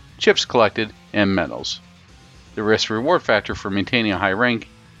destruction, chips collected, and medals. The risk-reward factor for maintaining a high rank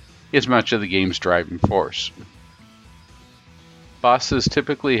is much of the game's driving force. Bosses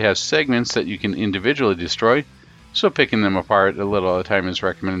typically have segments that you can individually destroy, so picking them apart a little at a time is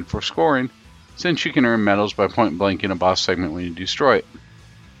recommended for scoring, since you can earn medals by point blanking a boss segment when you destroy it.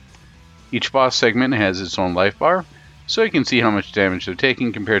 Each boss segment has its own life bar, so you can see how much damage they're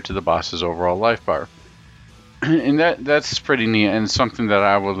taking compared to the boss's overall life bar. And that's pretty neat, and something that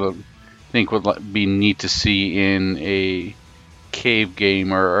I would think would be neat to see in a cave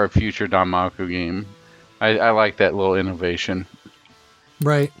game or a future Danmaku game. I like that little innovation.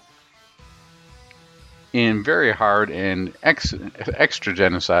 Right. In very hard and extra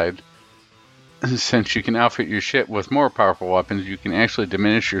genocide, since you can outfit your ship with more powerful weapons, you can actually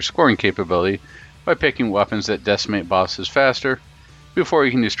diminish your scoring capability by picking weapons that decimate bosses faster before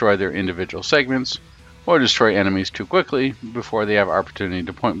you can destroy their individual segments, or destroy enemies too quickly before they have opportunity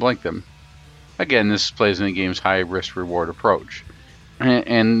to point blank them. Again, this plays in the game's high risk reward approach,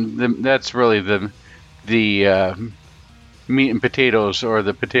 and that's really the meat and potatoes, or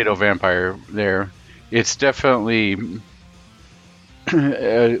the potato vampire there. It's definitely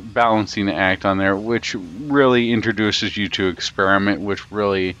a balancing act on there, which really introduces you to experiment, which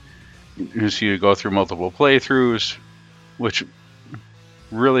really introduces you to go through multiple playthroughs, which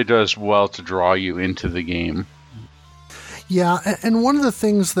really does well to draw you into the game. Yeah, and one of the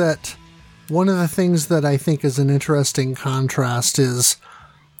things that I think is an interesting contrast is,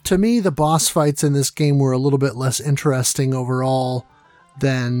 to me, the boss fights in this game were a little bit less interesting overall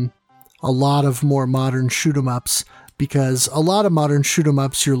than a lot of more modern shoot-'em-ups, because a lot of modern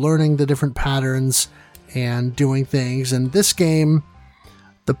shoot-'em-ups, you're learning the different patterns and doing things. And this game,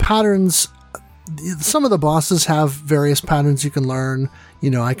 the patterns, some of the bosses have various patterns you can learn. You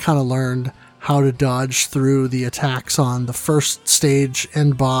know, I kind of learned how to dodge through the attacks on the first stage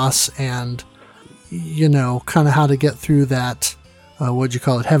end boss, and, you know, kind of how to get through that, what'd you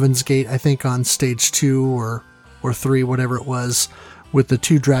call it, Heaven's Gate, I think, on stage 2 or 3, whatever it was, with the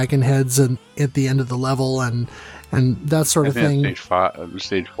 2 dragon heads and at the end of the level and that sort of thing.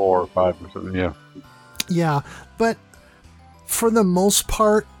 Stage 4 or 5 or something, yeah. Yeah, but for the most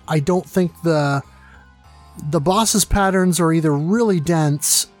part, I don't think the boss's patterns are either really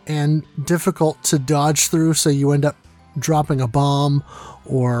dense and difficult to dodge through, so you end up dropping a bomb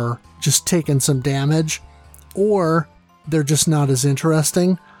or just taking some damage, or they're just not as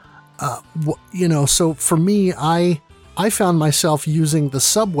interesting. You know, so for me, I I found myself using the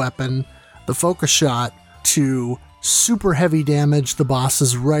sub-weapon, the focus shot, to super heavy damage the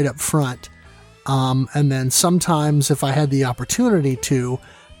bosses right up front. And then sometimes, if I had the opportunity to,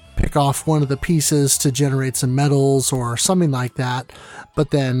 pick off one of the pieces to generate some medals or something like that.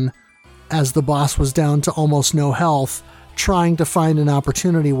 But then, as the boss was down to almost no health, trying to find an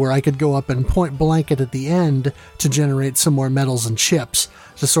opportunity where I could go up and point blank it at the end to generate some more medals and chips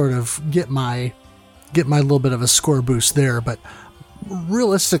to sort of get my little bit of a score boost there. But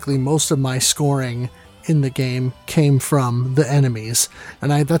realistically, most of my scoring in the game came from the enemies,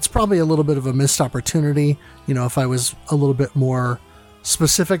 and that's probably a little bit of a missed opportunity. You know, if I was a little bit more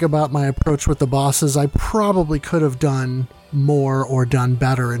specific about my approach with the bosses, I probably could have done more or done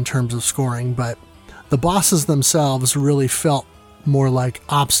better in terms of scoring, but the bosses themselves really felt more like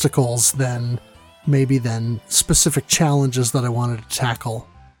obstacles than specific challenges that I wanted to tackle.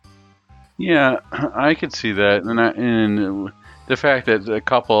 Yeah, I could see that, and the fact that a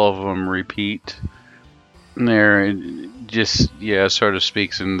couple of them repeat there just sort of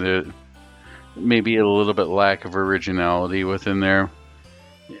speaks into maybe a little bit lack of originality within there.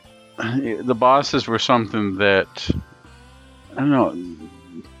 The bosses were something that I don't know.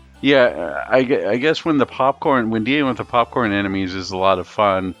 Yeah, I guess when dealing with the popcorn enemies is a lot of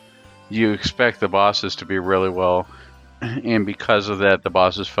fun, you expect the bosses to be really well, and because of that, the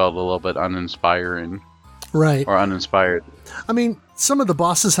bosses felt a little bit uninspiring. Right. Or uninspired. I mean, some of the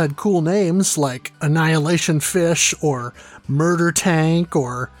bosses had cool names like Annihilation Fish or Murder Tank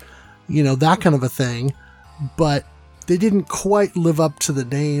or, that kind of a thing, but they didn't quite live up to the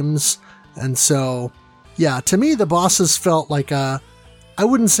names. And so, yeah, to me, the bosses felt like I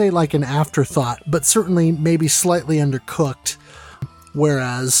wouldn't say like an afterthought, but certainly maybe slightly undercooked,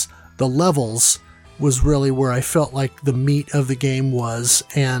 whereas the levels was really where I felt like the meat of the game was,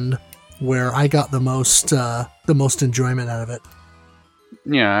 and where I got the most enjoyment out of it.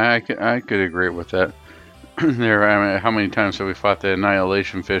 Yeah, I could agree with that. There, I mean, how many times have we fought the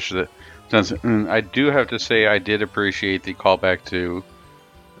Annihilation Fish? That doesn't. And I do have to say, I did appreciate the callback to.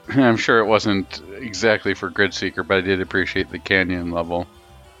 I'm sure it wasn't exactly for Grid Seeker, but I did appreciate the canyon level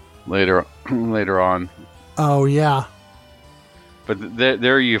later on. Oh yeah. But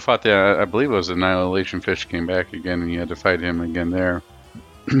there you fought I believe it was Annihilation Fish came back again, and you had to fight him again there.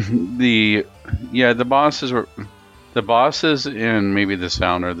 The bosses and maybe the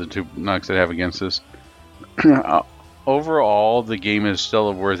sound are the two knocks I have against this. Overall, the game is still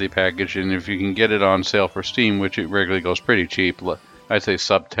a worthy package, and if you can get it on sale for Steam, which it regularly goes pretty cheap, I'd say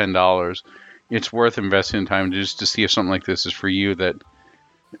sub $10, it's worth investing time just to see if something like this is for you. That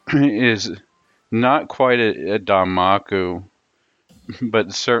is not quite a Danmaku,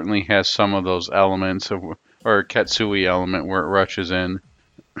 but certainly has some of those elements or a Katsui element where it rushes in.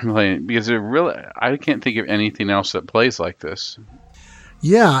 Because I can't think of anything else that plays like this.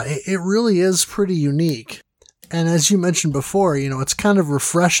 Yeah, it really is pretty unique. And as you mentioned before, it's kind of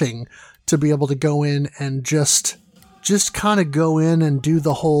refreshing to be able to go in and just kind of go in and do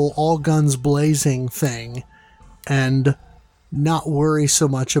the whole all guns blazing thing and not worry so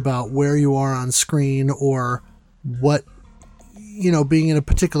much about where you are on screen or what, being in a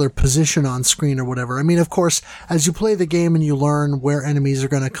particular position on screen or whatever. I mean, of course, as you play the game and you learn where enemies are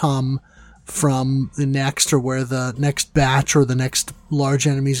going to come from the next, or where the next batch or the next large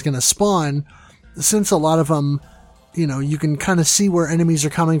enemy is going to spawn, since a lot of them, you can kind of see where enemies are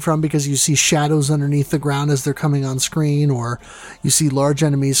coming from because you see shadows underneath the ground as they're coming on screen, or you see large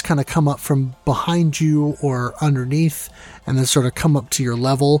enemies kind of come up from behind you or underneath and then sort of come up to your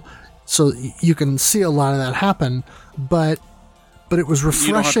level. So you can see a lot of that happen, but it was refreshing.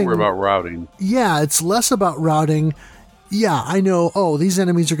 You don't have to worry about routing. Yeah, it's less about routing. Yeah, I know, these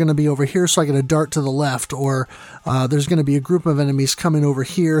enemies are going to be over here, so I got to dart to the left, or there's going to be a group of enemies coming over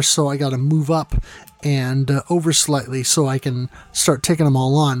here, so I got to move up and over slightly so I can start taking them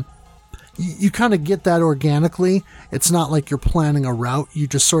all on. You kind of get that organically. It's not like you're planning a route. You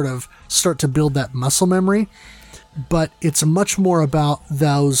just sort of start to build that muscle memory. But it's much more about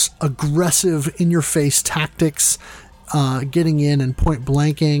those aggressive, in-your-face tactics, getting in and point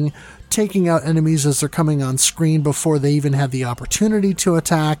blanking, taking out enemies as they're coming on screen before they even have the opportunity to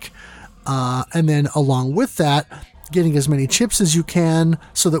attack, and then along with that, getting as many chips as you can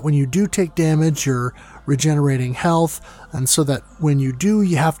so that when you do take damage, you're regenerating health, and so that when you do,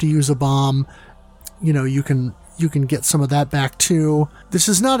 you have to use a bomb, you can get some of that back too. This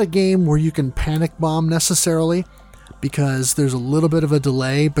is not a game where you can panic bomb necessarily, because there's a little bit of a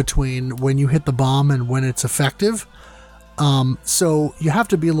delay between when you hit the bomb and when it's effective. So you have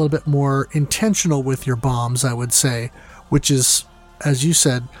to be a little bit more intentional with your bombs, I would say, which is, as you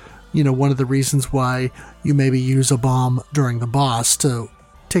said, one of the reasons why you maybe use a bomb during the boss to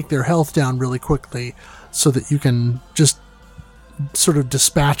take their health down really quickly so that you can just sort of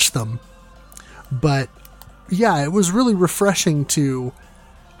dispatch them. But yeah, it was really refreshing to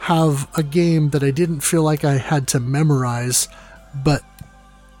have a game that I didn't feel like I had to memorize, but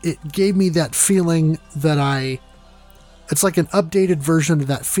it gave me that feeling that it's like an updated version of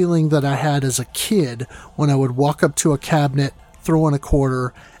that feeling that I had as a kid when I would walk up to a cabinet, throw in a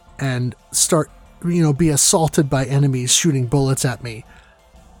quarter, and start, be assaulted by enemies shooting bullets at me.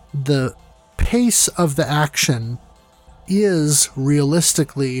 The pace of the action is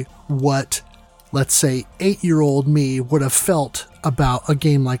realistically what, let's say, 8-year-old me would have felt about a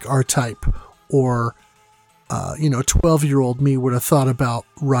game like R-Type, or 12-year-old me would have thought about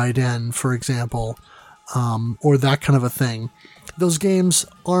Raiden, for example, or that kind of a thing. Those games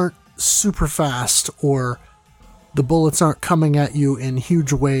aren't super fast, or the bullets aren't coming at you in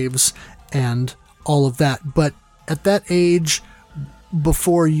huge waves and all of that. But at that age,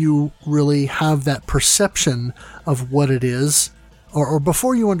 before you really have that perception of what it is, or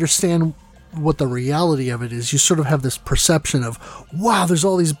before you understand what the reality of it is, you sort of have this perception of, wow, there's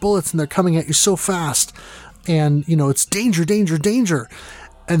all these bullets and they're coming at you so fast. And, it's danger, danger, danger.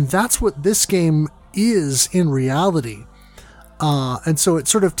 And that's what this game is in reality. And so it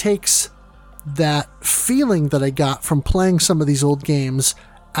sort of takes that feeling that I got from playing some of these old games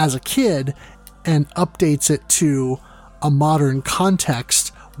as a kid and updates it to a modern context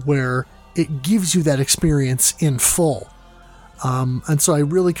where it gives you that experience in full. And so I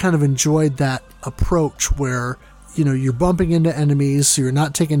really kind of enjoyed that approach where, you're bumping into enemies, so you're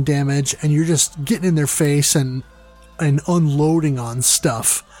not taking damage, and you're just getting in their face and unloading on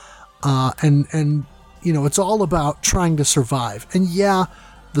stuff. And it's all about trying to survive. And yeah,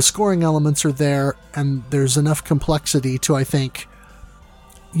 the scoring elements are there, and there's enough complexity to, I think,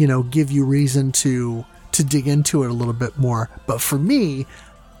 give you reason to dig into it a little bit more. But for me,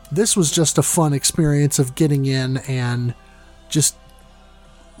 this was just a fun experience of getting in and just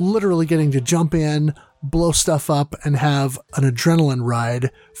literally getting to jump in, blow stuff up, and have an adrenaline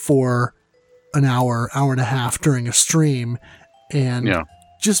ride for an hour and a half during a stream, and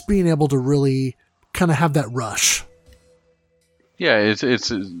just being able to really kind of have that rush. Yeah,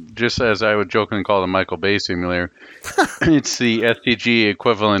 it's just as I would jokingly call the Michael Bay simulator. It's the STG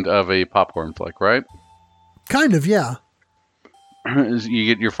equivalent of a popcorn flick, right? Kind of, yeah. You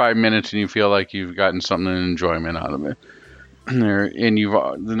get your 5 minutes and you feel like you've gotten something enjoyment out of it. And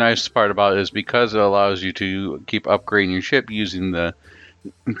the nice part about it is because it allows you to keep upgrading your ship using the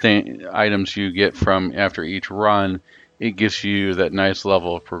items you get from after each run, it gives you that nice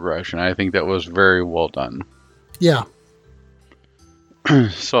level of progression. I think that was very well done. Yeah.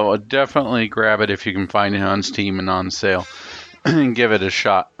 So definitely grab it if you can find it on Steam and on sale and give it a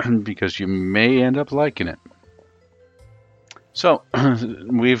shot because you may end up liking it. So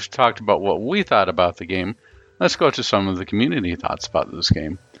we've talked about what we thought about the game. Let's go to some of the community thoughts about this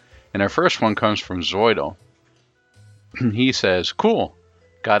game. And our first one comes from Zoidal. He says, cool,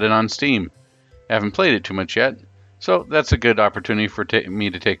 got it on Steam. Haven't played it too much yet, so that's a good opportunity for me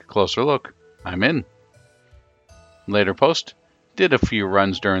to take a closer look. I'm in. Later post, did a few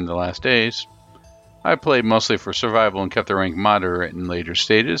runs during the last days. I played mostly for survival and kept the rank moderate in later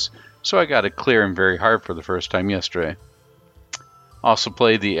stages, so I got it clear and very hard for the first time yesterday. Also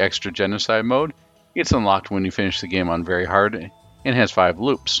played the extra genocide mode. It's unlocked when you finish the game on very hard and has 5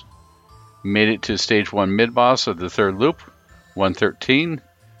 loops. Made it to stage 1 mid-boss of the 3rd loop,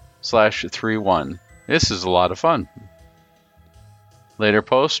 113/31. This is a lot of fun. Later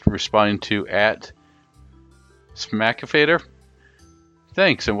post, responding to @Smackifader.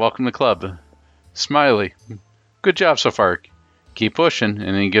 Thanks and welcome to the club. Smiley. Good job so far. Keep pushing.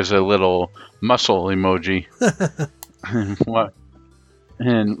 And he gives a little muscle emoji. What?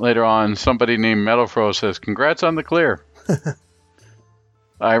 And later on, somebody named Metalfro says, congrats on the clear.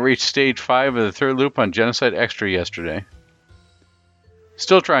 I reached stage 5 of the 3rd loop on Genocide Extra yesterday.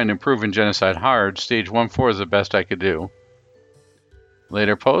 Still trying to improve in Genocide Hard. Stage 1-4 is the best I could do.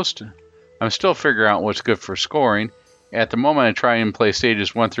 Later post, I'm still figuring out what's good for scoring. At the moment, I try and play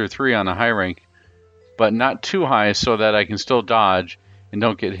stages 1 through 3 on a high rank, but not too high so that I can still dodge and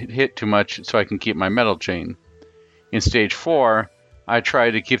don't get hit too much so I can keep my metal chain. In stage 4, I try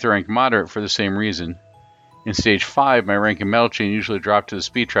to keep the rank moderate for the same reason. In stage 5, my rank and metal chain usually drop to the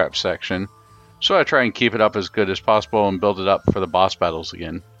speed trap section, so I try and keep it up as good as possible and build it up for the boss battles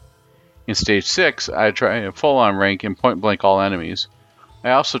again. In stage 6, I try a full-on rank and point-blank all enemies.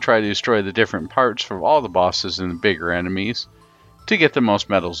 I also try to destroy the different parts from all the bosses and the bigger enemies to get the most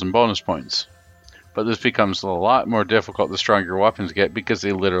medals and bonus points. but this becomes a lot more difficult the stronger your weapons get because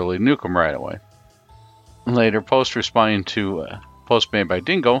they literally nuke them right away. Later, post responding to a post made by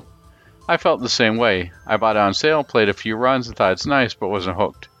Dingo, I felt the same way. I bought it on sale, played a few runs, and thought it's nice, but wasn't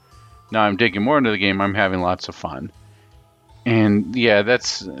hooked. Now I'm digging more into the game, I'm having lots of fun. And yeah,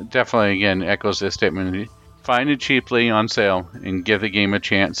 that's definitely, again, echoes this statement. Find it cheaply on sale and give the game a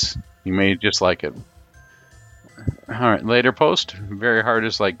chance. You may just like it. Alright, later post. Very hard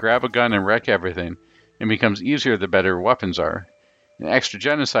is like grab a gun and wreck everything. It becomes easier the better weapons are. And extra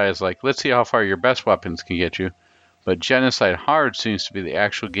genocide is like, let's see how far your best weapons can get you. But genocide hard seems to be the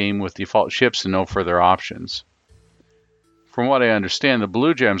actual game with default ships and no further options. From what I understand, the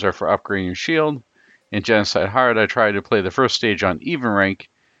blue gems are for upgrading your shield. In Genocide Hard, I tried to play the first stage on even rank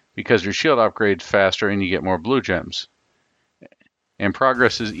because your shield upgrades faster and you get more blue gems. And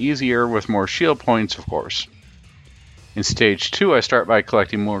progress is easier with more shield points, of course. In Stage 2, I start by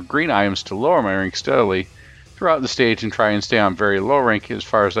collecting more green items to lower my rank steadily throughout the stage and try and stay on very low rank as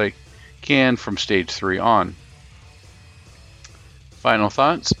far as I can from Stage 3 on. Final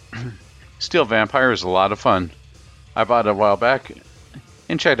thoughts. Steel Vampire is a lot of fun. I bought it a while back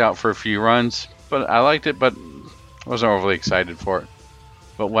and checked out for a few runs, but I liked it, but wasn't overly excited for it.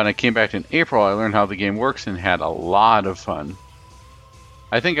 But when I came back in April, I learned how the game works and had a lot of fun.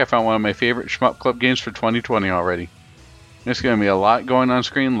 I think I found one of my favorite Shmup Club games for 2020 already. There's going to be a lot going on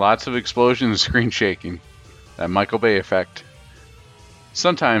screen, lots of explosions and screen shaking. That Michael Bay effect.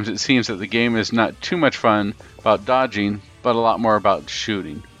 Sometimes it seems that the game is not too much fun about dodging, but a lot more about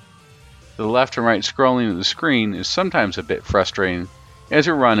shooting. The left and right scrolling of the screen is sometimes a bit frustrating, as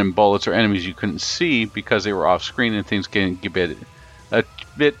you run in bullets or enemies you couldn't see because they were off screen and things getting a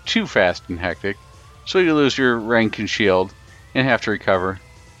bit too fast and hectic, so you lose your rank and shield and have to recover.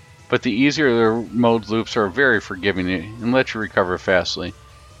 But the easier mode loops are very forgiving and let you recover fastly.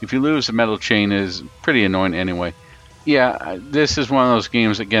 If you lose, the metal chain is pretty annoying anyway. Yeah, this is one of those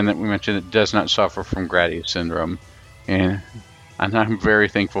games, again, that we mentioned, that does not suffer from Gradius syndrome, and I'm very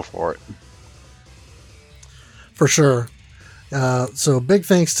thankful for it. For sure. So big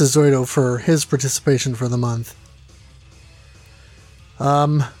thanks to Zoido for his participation for the month.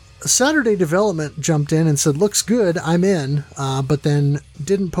 Saturday Development jumped in and said, looks good, I'm in, but then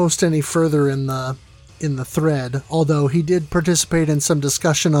didn't post any further in the thread, although he did participate in some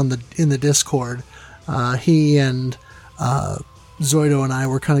discussion in the Discord. He and Zoido and I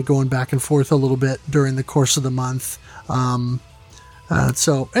were kind of going back and forth a little bit during the course of the month.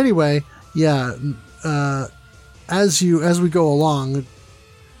 So anyway, yeah, as we go along,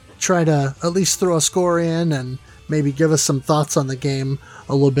 try to at least throw a score in and maybe give us some thoughts on the game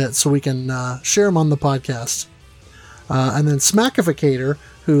a little bit so we can share them on the podcast. And then Smackificator,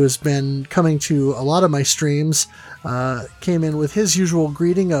 who has been coming to a lot of my streams, came in with his usual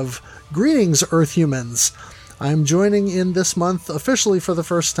greeting of, "Greetings, Earth humans. I'm joining in this month officially for the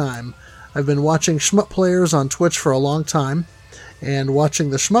first time. I've been watching Shmup Players on Twitch for a long time, and watching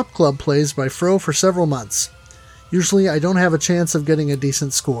the Shmup Club plays by Fro for several months. Usually I don't have a chance of getting a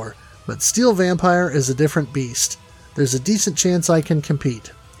decent score, but Steel Vampire is a different beast. There's a decent chance I can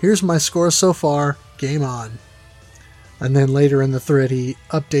compete. Here's my score so far, game on." And then later in the thread he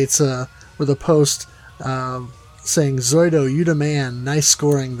updates with a post saying, "Zoido, you the man, nice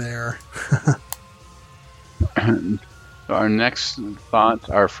scoring there." Our next thoughts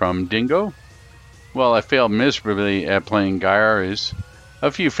are from Dingo. Well, I failed miserably at playing Gyara's.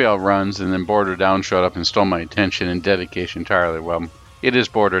 A few failed runs, and then Border Down showed up and stole my attention and dedication entirely. Well, it is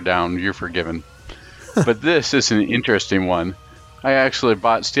Border Down, you're forgiven. But this is an interesting one. I actually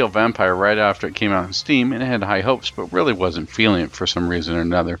bought Steel Vampire right after it came out on Steam, and I had high hopes, but really wasn't feeling it for some reason or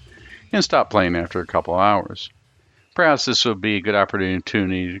another, and stopped playing after a couple of hours. Perhaps this would be a good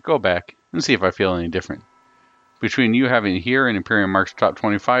opportunity to go back and see if I feel any different. Between you having it here and Imperium Mark's top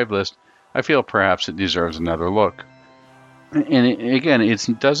 25 list, I feel perhaps it deserves another look. And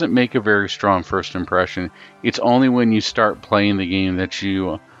it doesn't make a very strong first impression. It's only when you start playing the game that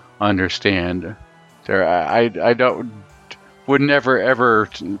you understand. Would never ever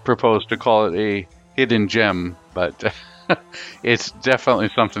propose to call it a hidden gem, but it's definitely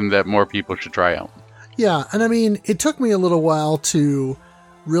something that more people should try out. Yeah, and I mean, it took me a little while to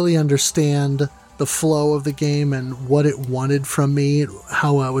really understand the flow of the game and what it wanted from me,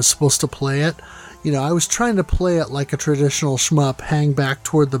 how I was supposed to play it. You know, I was trying to play it like a traditional shmup, hang back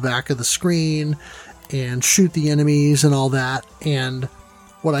toward the back of the screen and shoot the enemies and all that. And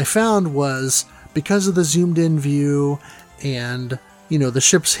what I found was, because of the zoomed in view and, you know, the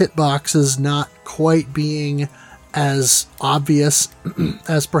ship's hitboxes not quite being as obvious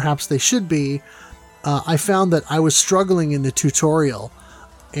as perhaps they should be, I found that I was struggling in the tutorial.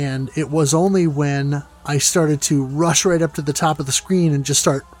 And it was only when I started to rush right up to the top of the screen and just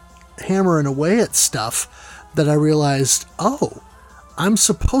start hammering away at stuff that I realized, oh, I'm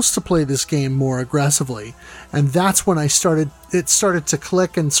supposed to play this game more aggressively. And that's when it started to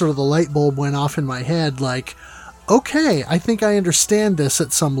click, and sort of the light bulb went off in my head, like, okay, I think I understand this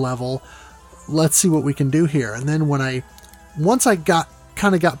at some level. Let's see what we can do here. And then once I got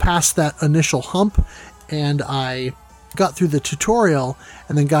past that initial hump and I got through the tutorial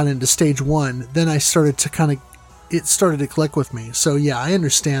and then got into stage 1, then I started to it started to click with me. So yeah, I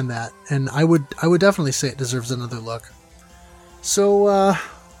understand that, and I would definitely say it deserves another look. So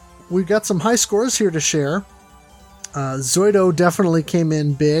we've got some high scores here to share. Zoido definitely came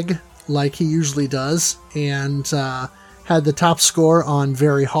in big, like he usually does, and had the top score on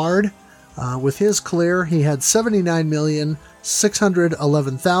Very Hard. With his clear, he had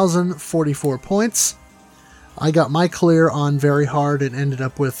 79,611,044 points. I got my clear on Very Hard and ended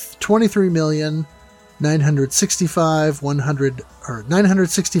up with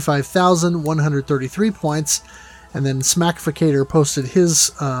 965,133 points. And then Smackficator posted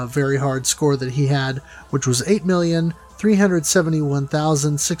his Very Hard score that he had, which was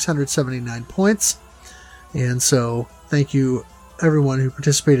 8,371,679 points. And so, thank you everyone who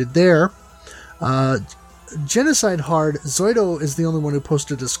participated there. Genocide Hard, Zoido is the only one who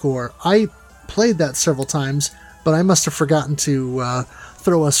posted a score. I played that several times, but I must have forgotten to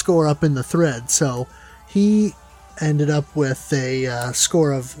throw a score up in the thread. So he ended up with a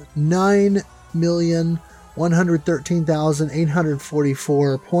score of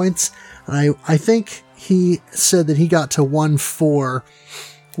 9,113,844 points. And I think he said that he got to 1-4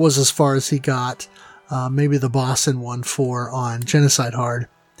 was as far as he got. Maybe the boss in 1-4 on Genocide Hard.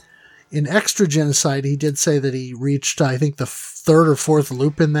 In Extra Genocide, he did say that he reached, I think, the third or fourth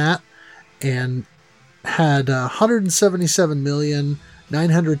loop in that, and had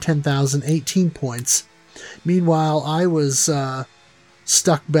 177,910,018 points. Meanwhile, I was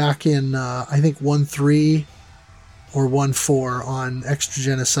stuck back in, I think, 1-3 or 1-4 on Extra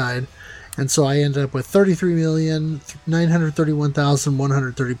Genocide, and so I ended up with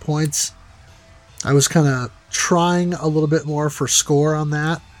 33,931,130 points. I was kind of trying a little bit more for score on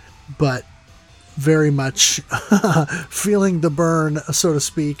that, but very much feeling the burn, so to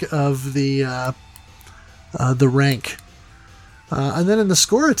speak, of the rank. And then in the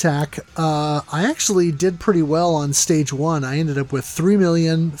score attack, I actually did pretty well on stage 1. I ended up with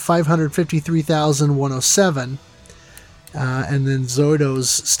 3,553,107. And then Zoido's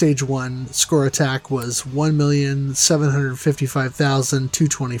stage 1 score attack was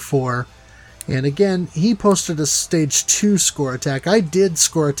 1,755,224. And again, he posted a stage 2 score attack. I did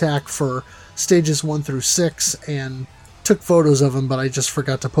score attack for stages 1 through 6 and took photos of him, but I just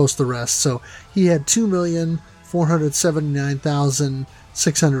forgot to post the rest. So he had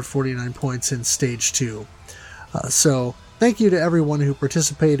 2,479,649 points in stage 2. So thank you to everyone who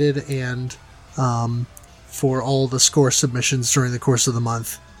participated and for all the score submissions during the course of the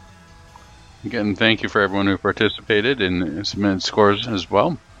month. Again, thank you for everyone who participated and submitted scores as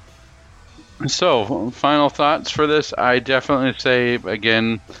well. So, final thoughts for this. I definitely say,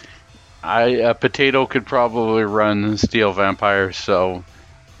 again, a potato could probably run Steel Vampire, so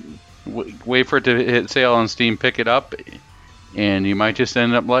wait for it to hit sale on Steam, pick it up, and you might just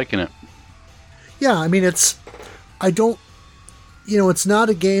end up liking it. Yeah, I mean, it's not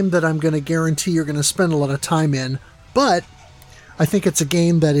a game that I'm going to guarantee you're going to spend a lot of time in, but I think it's a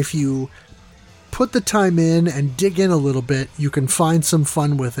game that if you put the time in and dig in a little bit, you can find some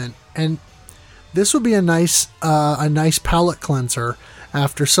fun with it. And this would be a nice palate cleanser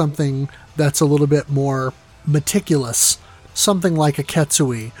after something that's a little bit more meticulous, something like a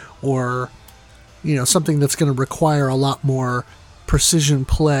Ketsui, or something that's going to require a lot more precision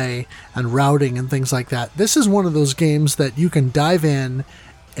play and routing and things like that. This is one of those games that you can dive in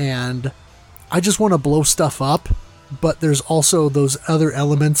and I just want to blow stuff up, but there's also those other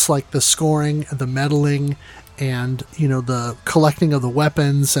elements like the scoring, the meddling, and the collecting of the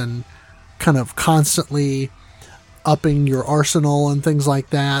weapons and kind of constantly upping your arsenal and things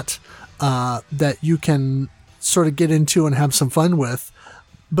like that, that you can sort of get into and have some fun with.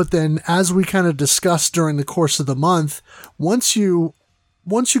 But then, as we kind of discussed during the course of the month, once you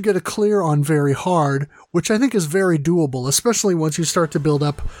get a clear on Very Hard, which I think is very doable, especially once you start to build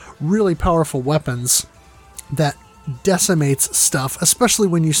up really powerful weapons that decimates stuff, especially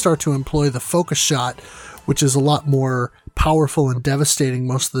when you start to employ the focus shot, which is a lot more powerful and devastating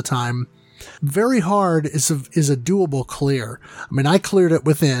most of the time. Very Hard is a doable clear. I mean, I cleared it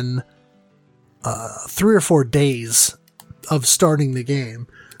within 3 or 4 days of starting the game.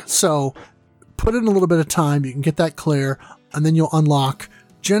 So put in a little bit of time, you can get that clear, and then you'll unlock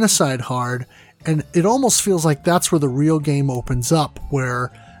Genocide Hard, and it almost feels like that's where the real game opens up,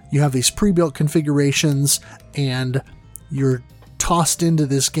 where you have these pre-built configurations and you're tossed into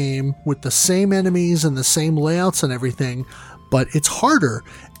this game with the same enemies and the same layouts and everything, but it's harder,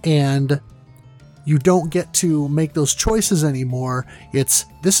 and you don't get to make those choices anymore. It's,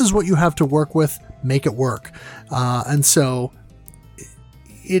 this is what you have to work with, make it work. And so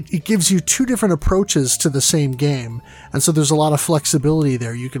it gives you two different approaches to the same game. And so there's a lot of flexibility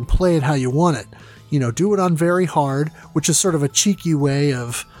there. You can play it how you want it. Do it on very hard, which is sort of a cheeky way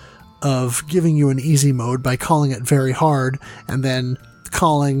of giving you an easy mode by calling it very hard, and then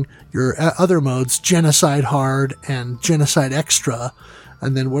calling your other modes Genocide Hard and Genocide Extra,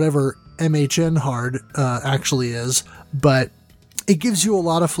 and then whatever MHN Hard actually is. But it gives you a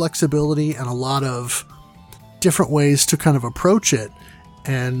lot of flexibility and a lot of different ways to kind of approach it.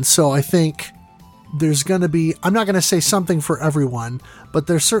 And so I think there's going to be, I'm not going to say something for everyone, but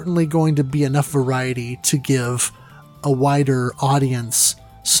there's certainly going to be enough variety to give a wider audience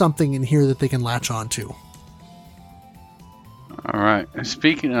something in here that they can latch onto. All right.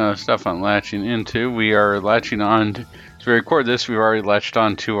 Speaking of stuff on latching into, we are latching on to, as we record this, we've already latched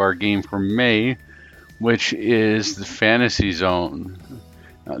on to our game for May, which is the Fantasy Zone.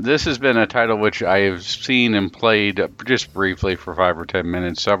 This has been a title which I have seen and played just briefly for 5 or 10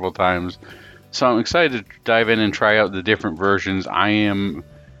 minutes several times. So I'm excited to dive in and try out the different versions. I am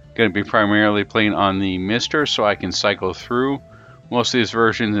going to be primarily playing on the Mister, so I can cycle through most of these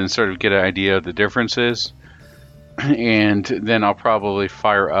versions and sort of get an idea of the differences. And then I'll probably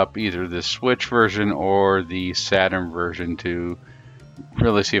fire up either the Switch version or the Saturn version to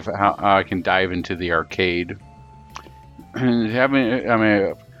really see how I can dive into the arcade. I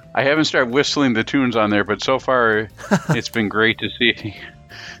haven't started whistling the tunes on there, but so far it's been great to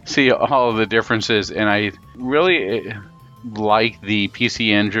see all of the differences, and I really like the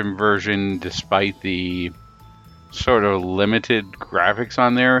PC Engine version despite the sort of limited graphics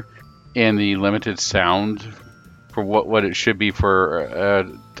on there and the limited sound for what it should be for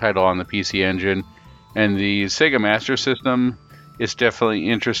a title on the PC Engine. And the Sega Master System is definitely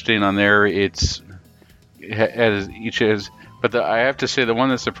interesting on there. But I have to say the one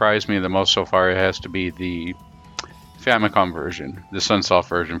that surprised me the most so far has to be the Famicom version, the Sunsoft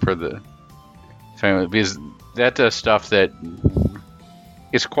version for the Family, because that does stuff that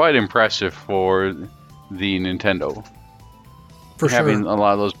is quite impressive for the Nintendo. For having sure. a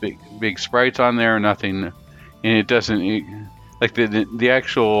lot of those big sprites on there, nothing, and it doesn't like the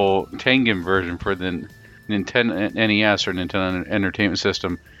actual Tengen version for the Nintendo NES or Nintendo Entertainment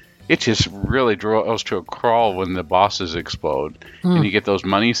System. It just really draws to a crawl when the bosses explode and you get those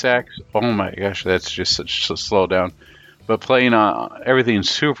money sacks. Oh my gosh, that's just such a slow down. But playing everything's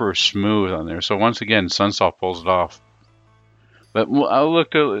super smooth on there. So once again, Sunsoft pulls it off. But I'll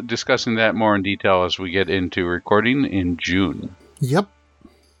look to discussing that more in detail as we get into recording in June. Yep.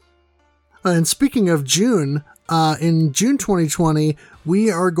 And speaking of June, in June 2020,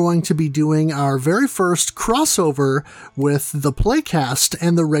 we are going to be doing our very first crossover with the Playcast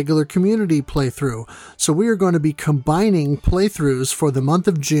and the regular community playthrough. So we are going to be combining playthroughs for the month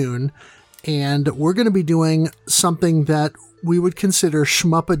of June, and we're going to be doing something that we would consider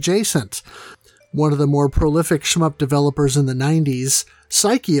shmup adjacent. One of the more prolific shmup developers in the 90s,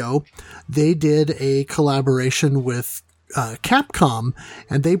 Psikyo, they did a collaboration with Capcom,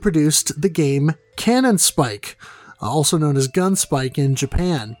 and they produced the game Cannon Spike, also known as Gunspike in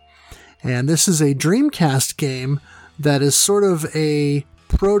Japan. And this is a Dreamcast game that is sort of a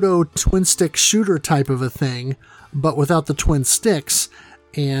proto-twin-stick shooter type of a thing, but without the twin sticks,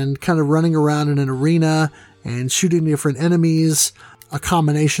 and kind of running around in an arena and shooting different enemies, a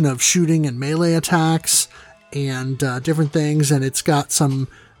combination of shooting and melee attacks, and different things. And it's got some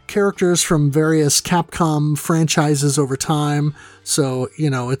characters from various Capcom franchises over time. So,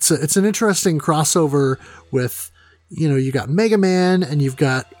 it's an interesting crossover with, you got Mega Man, and you've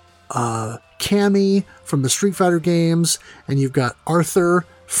got Cammy from the Street Fighter games, and you've got Arthur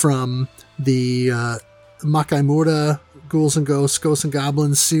from the Makaimura Ghouls and Ghosts, Ghosts and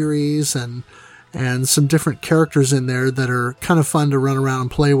Goblins series, and some different characters in there that are kind of fun to run around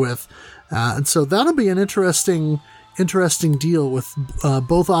and play with. And so that'll be an interesting deal with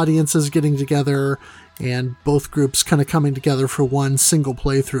both audiences getting together and both groups kind of coming together for one single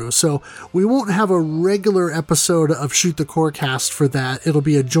playthrough. So we won't have a regular episode of Shoot the Corecast for that. It'll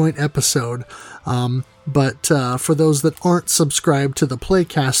be a joint episode. But for those that aren't subscribed to the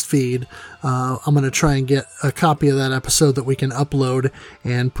Playcast feed, I'm going to try and get a copy of that episode that we can upload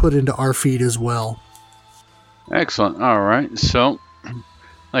and put into our feed as well. Excellent. All right. So I'd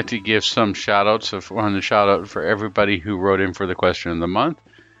like to give some shout-outs. I want to shout out for everybody who wrote in for the question of the month.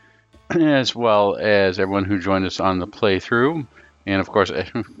 as well as everyone who joined us on the playthrough. And, of course,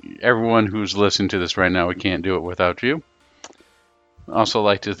 everyone who's listening to this right now, we can't do it without you. Also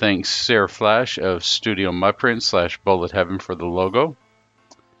like to thank Sarah Flash of Studio Muttprint / Bullet Heaven for the logo.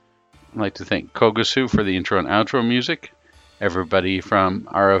 I'd like to thank Kogasu for the intro and outro music. Everybody from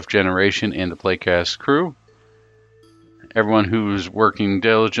RF Generation and the Playcast crew. Everyone who's working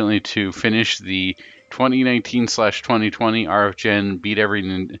diligently to finish the 2019/2020 RF Gen Beat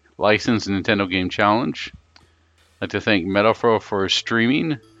Every Licensed Nintendo Game Challenge. I'd like to thank Metalfro for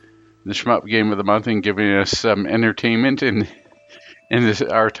streaming the Shmup Game of the Month and giving us some entertainment in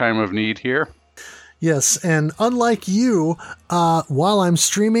our time of need here. Yes, and unlike you, while I'm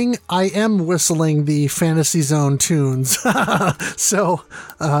streaming, I am whistling the Fantasy Zone tunes. So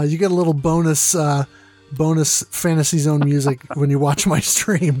you get a little bonus Fantasy Zone music when you watch my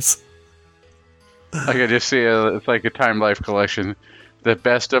streams. I can just see it's like a Time Life collection. The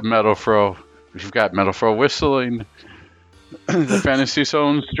best of Metalfro. You've got Metalfro whistling, the Fantasy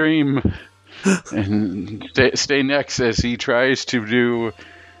Zone stream, and stay next as he tries to do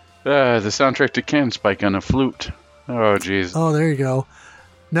the soundtrack to Can-Spike on a flute. Oh, jeez. Oh, there you go.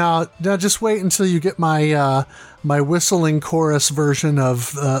 Now just wait until you get my my whistling chorus version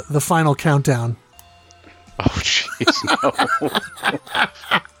of the final countdown. Oh, jeez, no.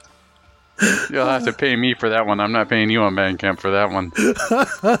 You'll have to pay me for that one. I'm not paying you on Bandcamp for that one.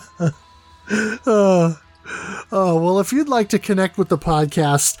 Well, if you'd like to connect with the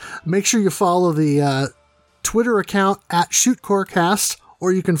podcast, make sure you follow the Twitter account at ShootCoreCast,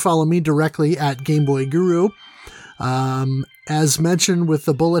 or you can follow me directly at GameBoy Guru. As mentioned with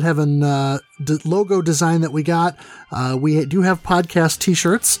the Bullet Heaven logo design that we got, we do have podcast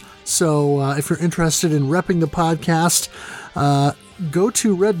t-shirts. So if you're interested in repping the podcast, go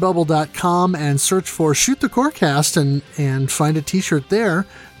to redbubble.com and search for Shoot the Corecast and find a t-shirt there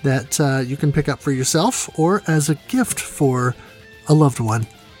that you can pick up for yourself or as a gift for a loved one.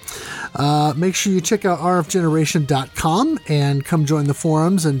 Make sure you check out rfgeneration.com and come join the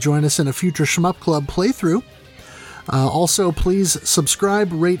forums and join us in a future Shmup Club playthrough. Also, please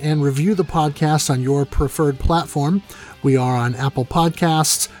subscribe, rate, and review the podcast on your preferred platform. We are on Apple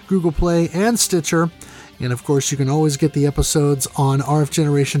Podcasts, Google Play, and Stitcher. And of course, you can always get the episodes on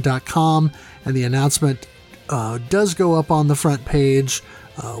rfgeneration.com, and the announcement does go up on the front page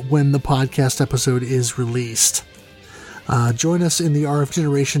when the podcast episode is released. Join us in the RF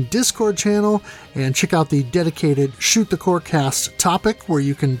Generation Discord channel and check out the dedicated Shoot the Corecast topic where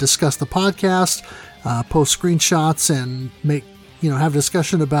you can discuss the podcast, post screenshots, and have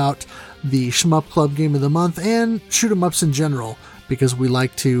discussion about the Shmup Club Game of the Month and shoot 'em ups in general, because we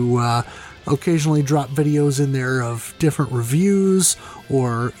like to occasionally drop videos in there of different reviews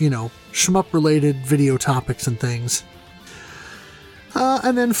or shmup related video topics and things.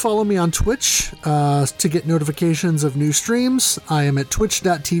 And then follow me on Twitch to get notifications of new streams. I am at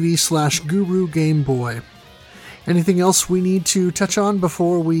twitch.tv/GuruGameBoy. Anything else we need to touch on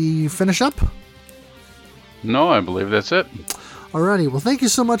before we finish up? No, I believe that's it. Alrighty, well, thank you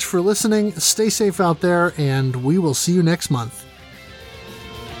so much for listening. Stay safe out there, and we will see you next month.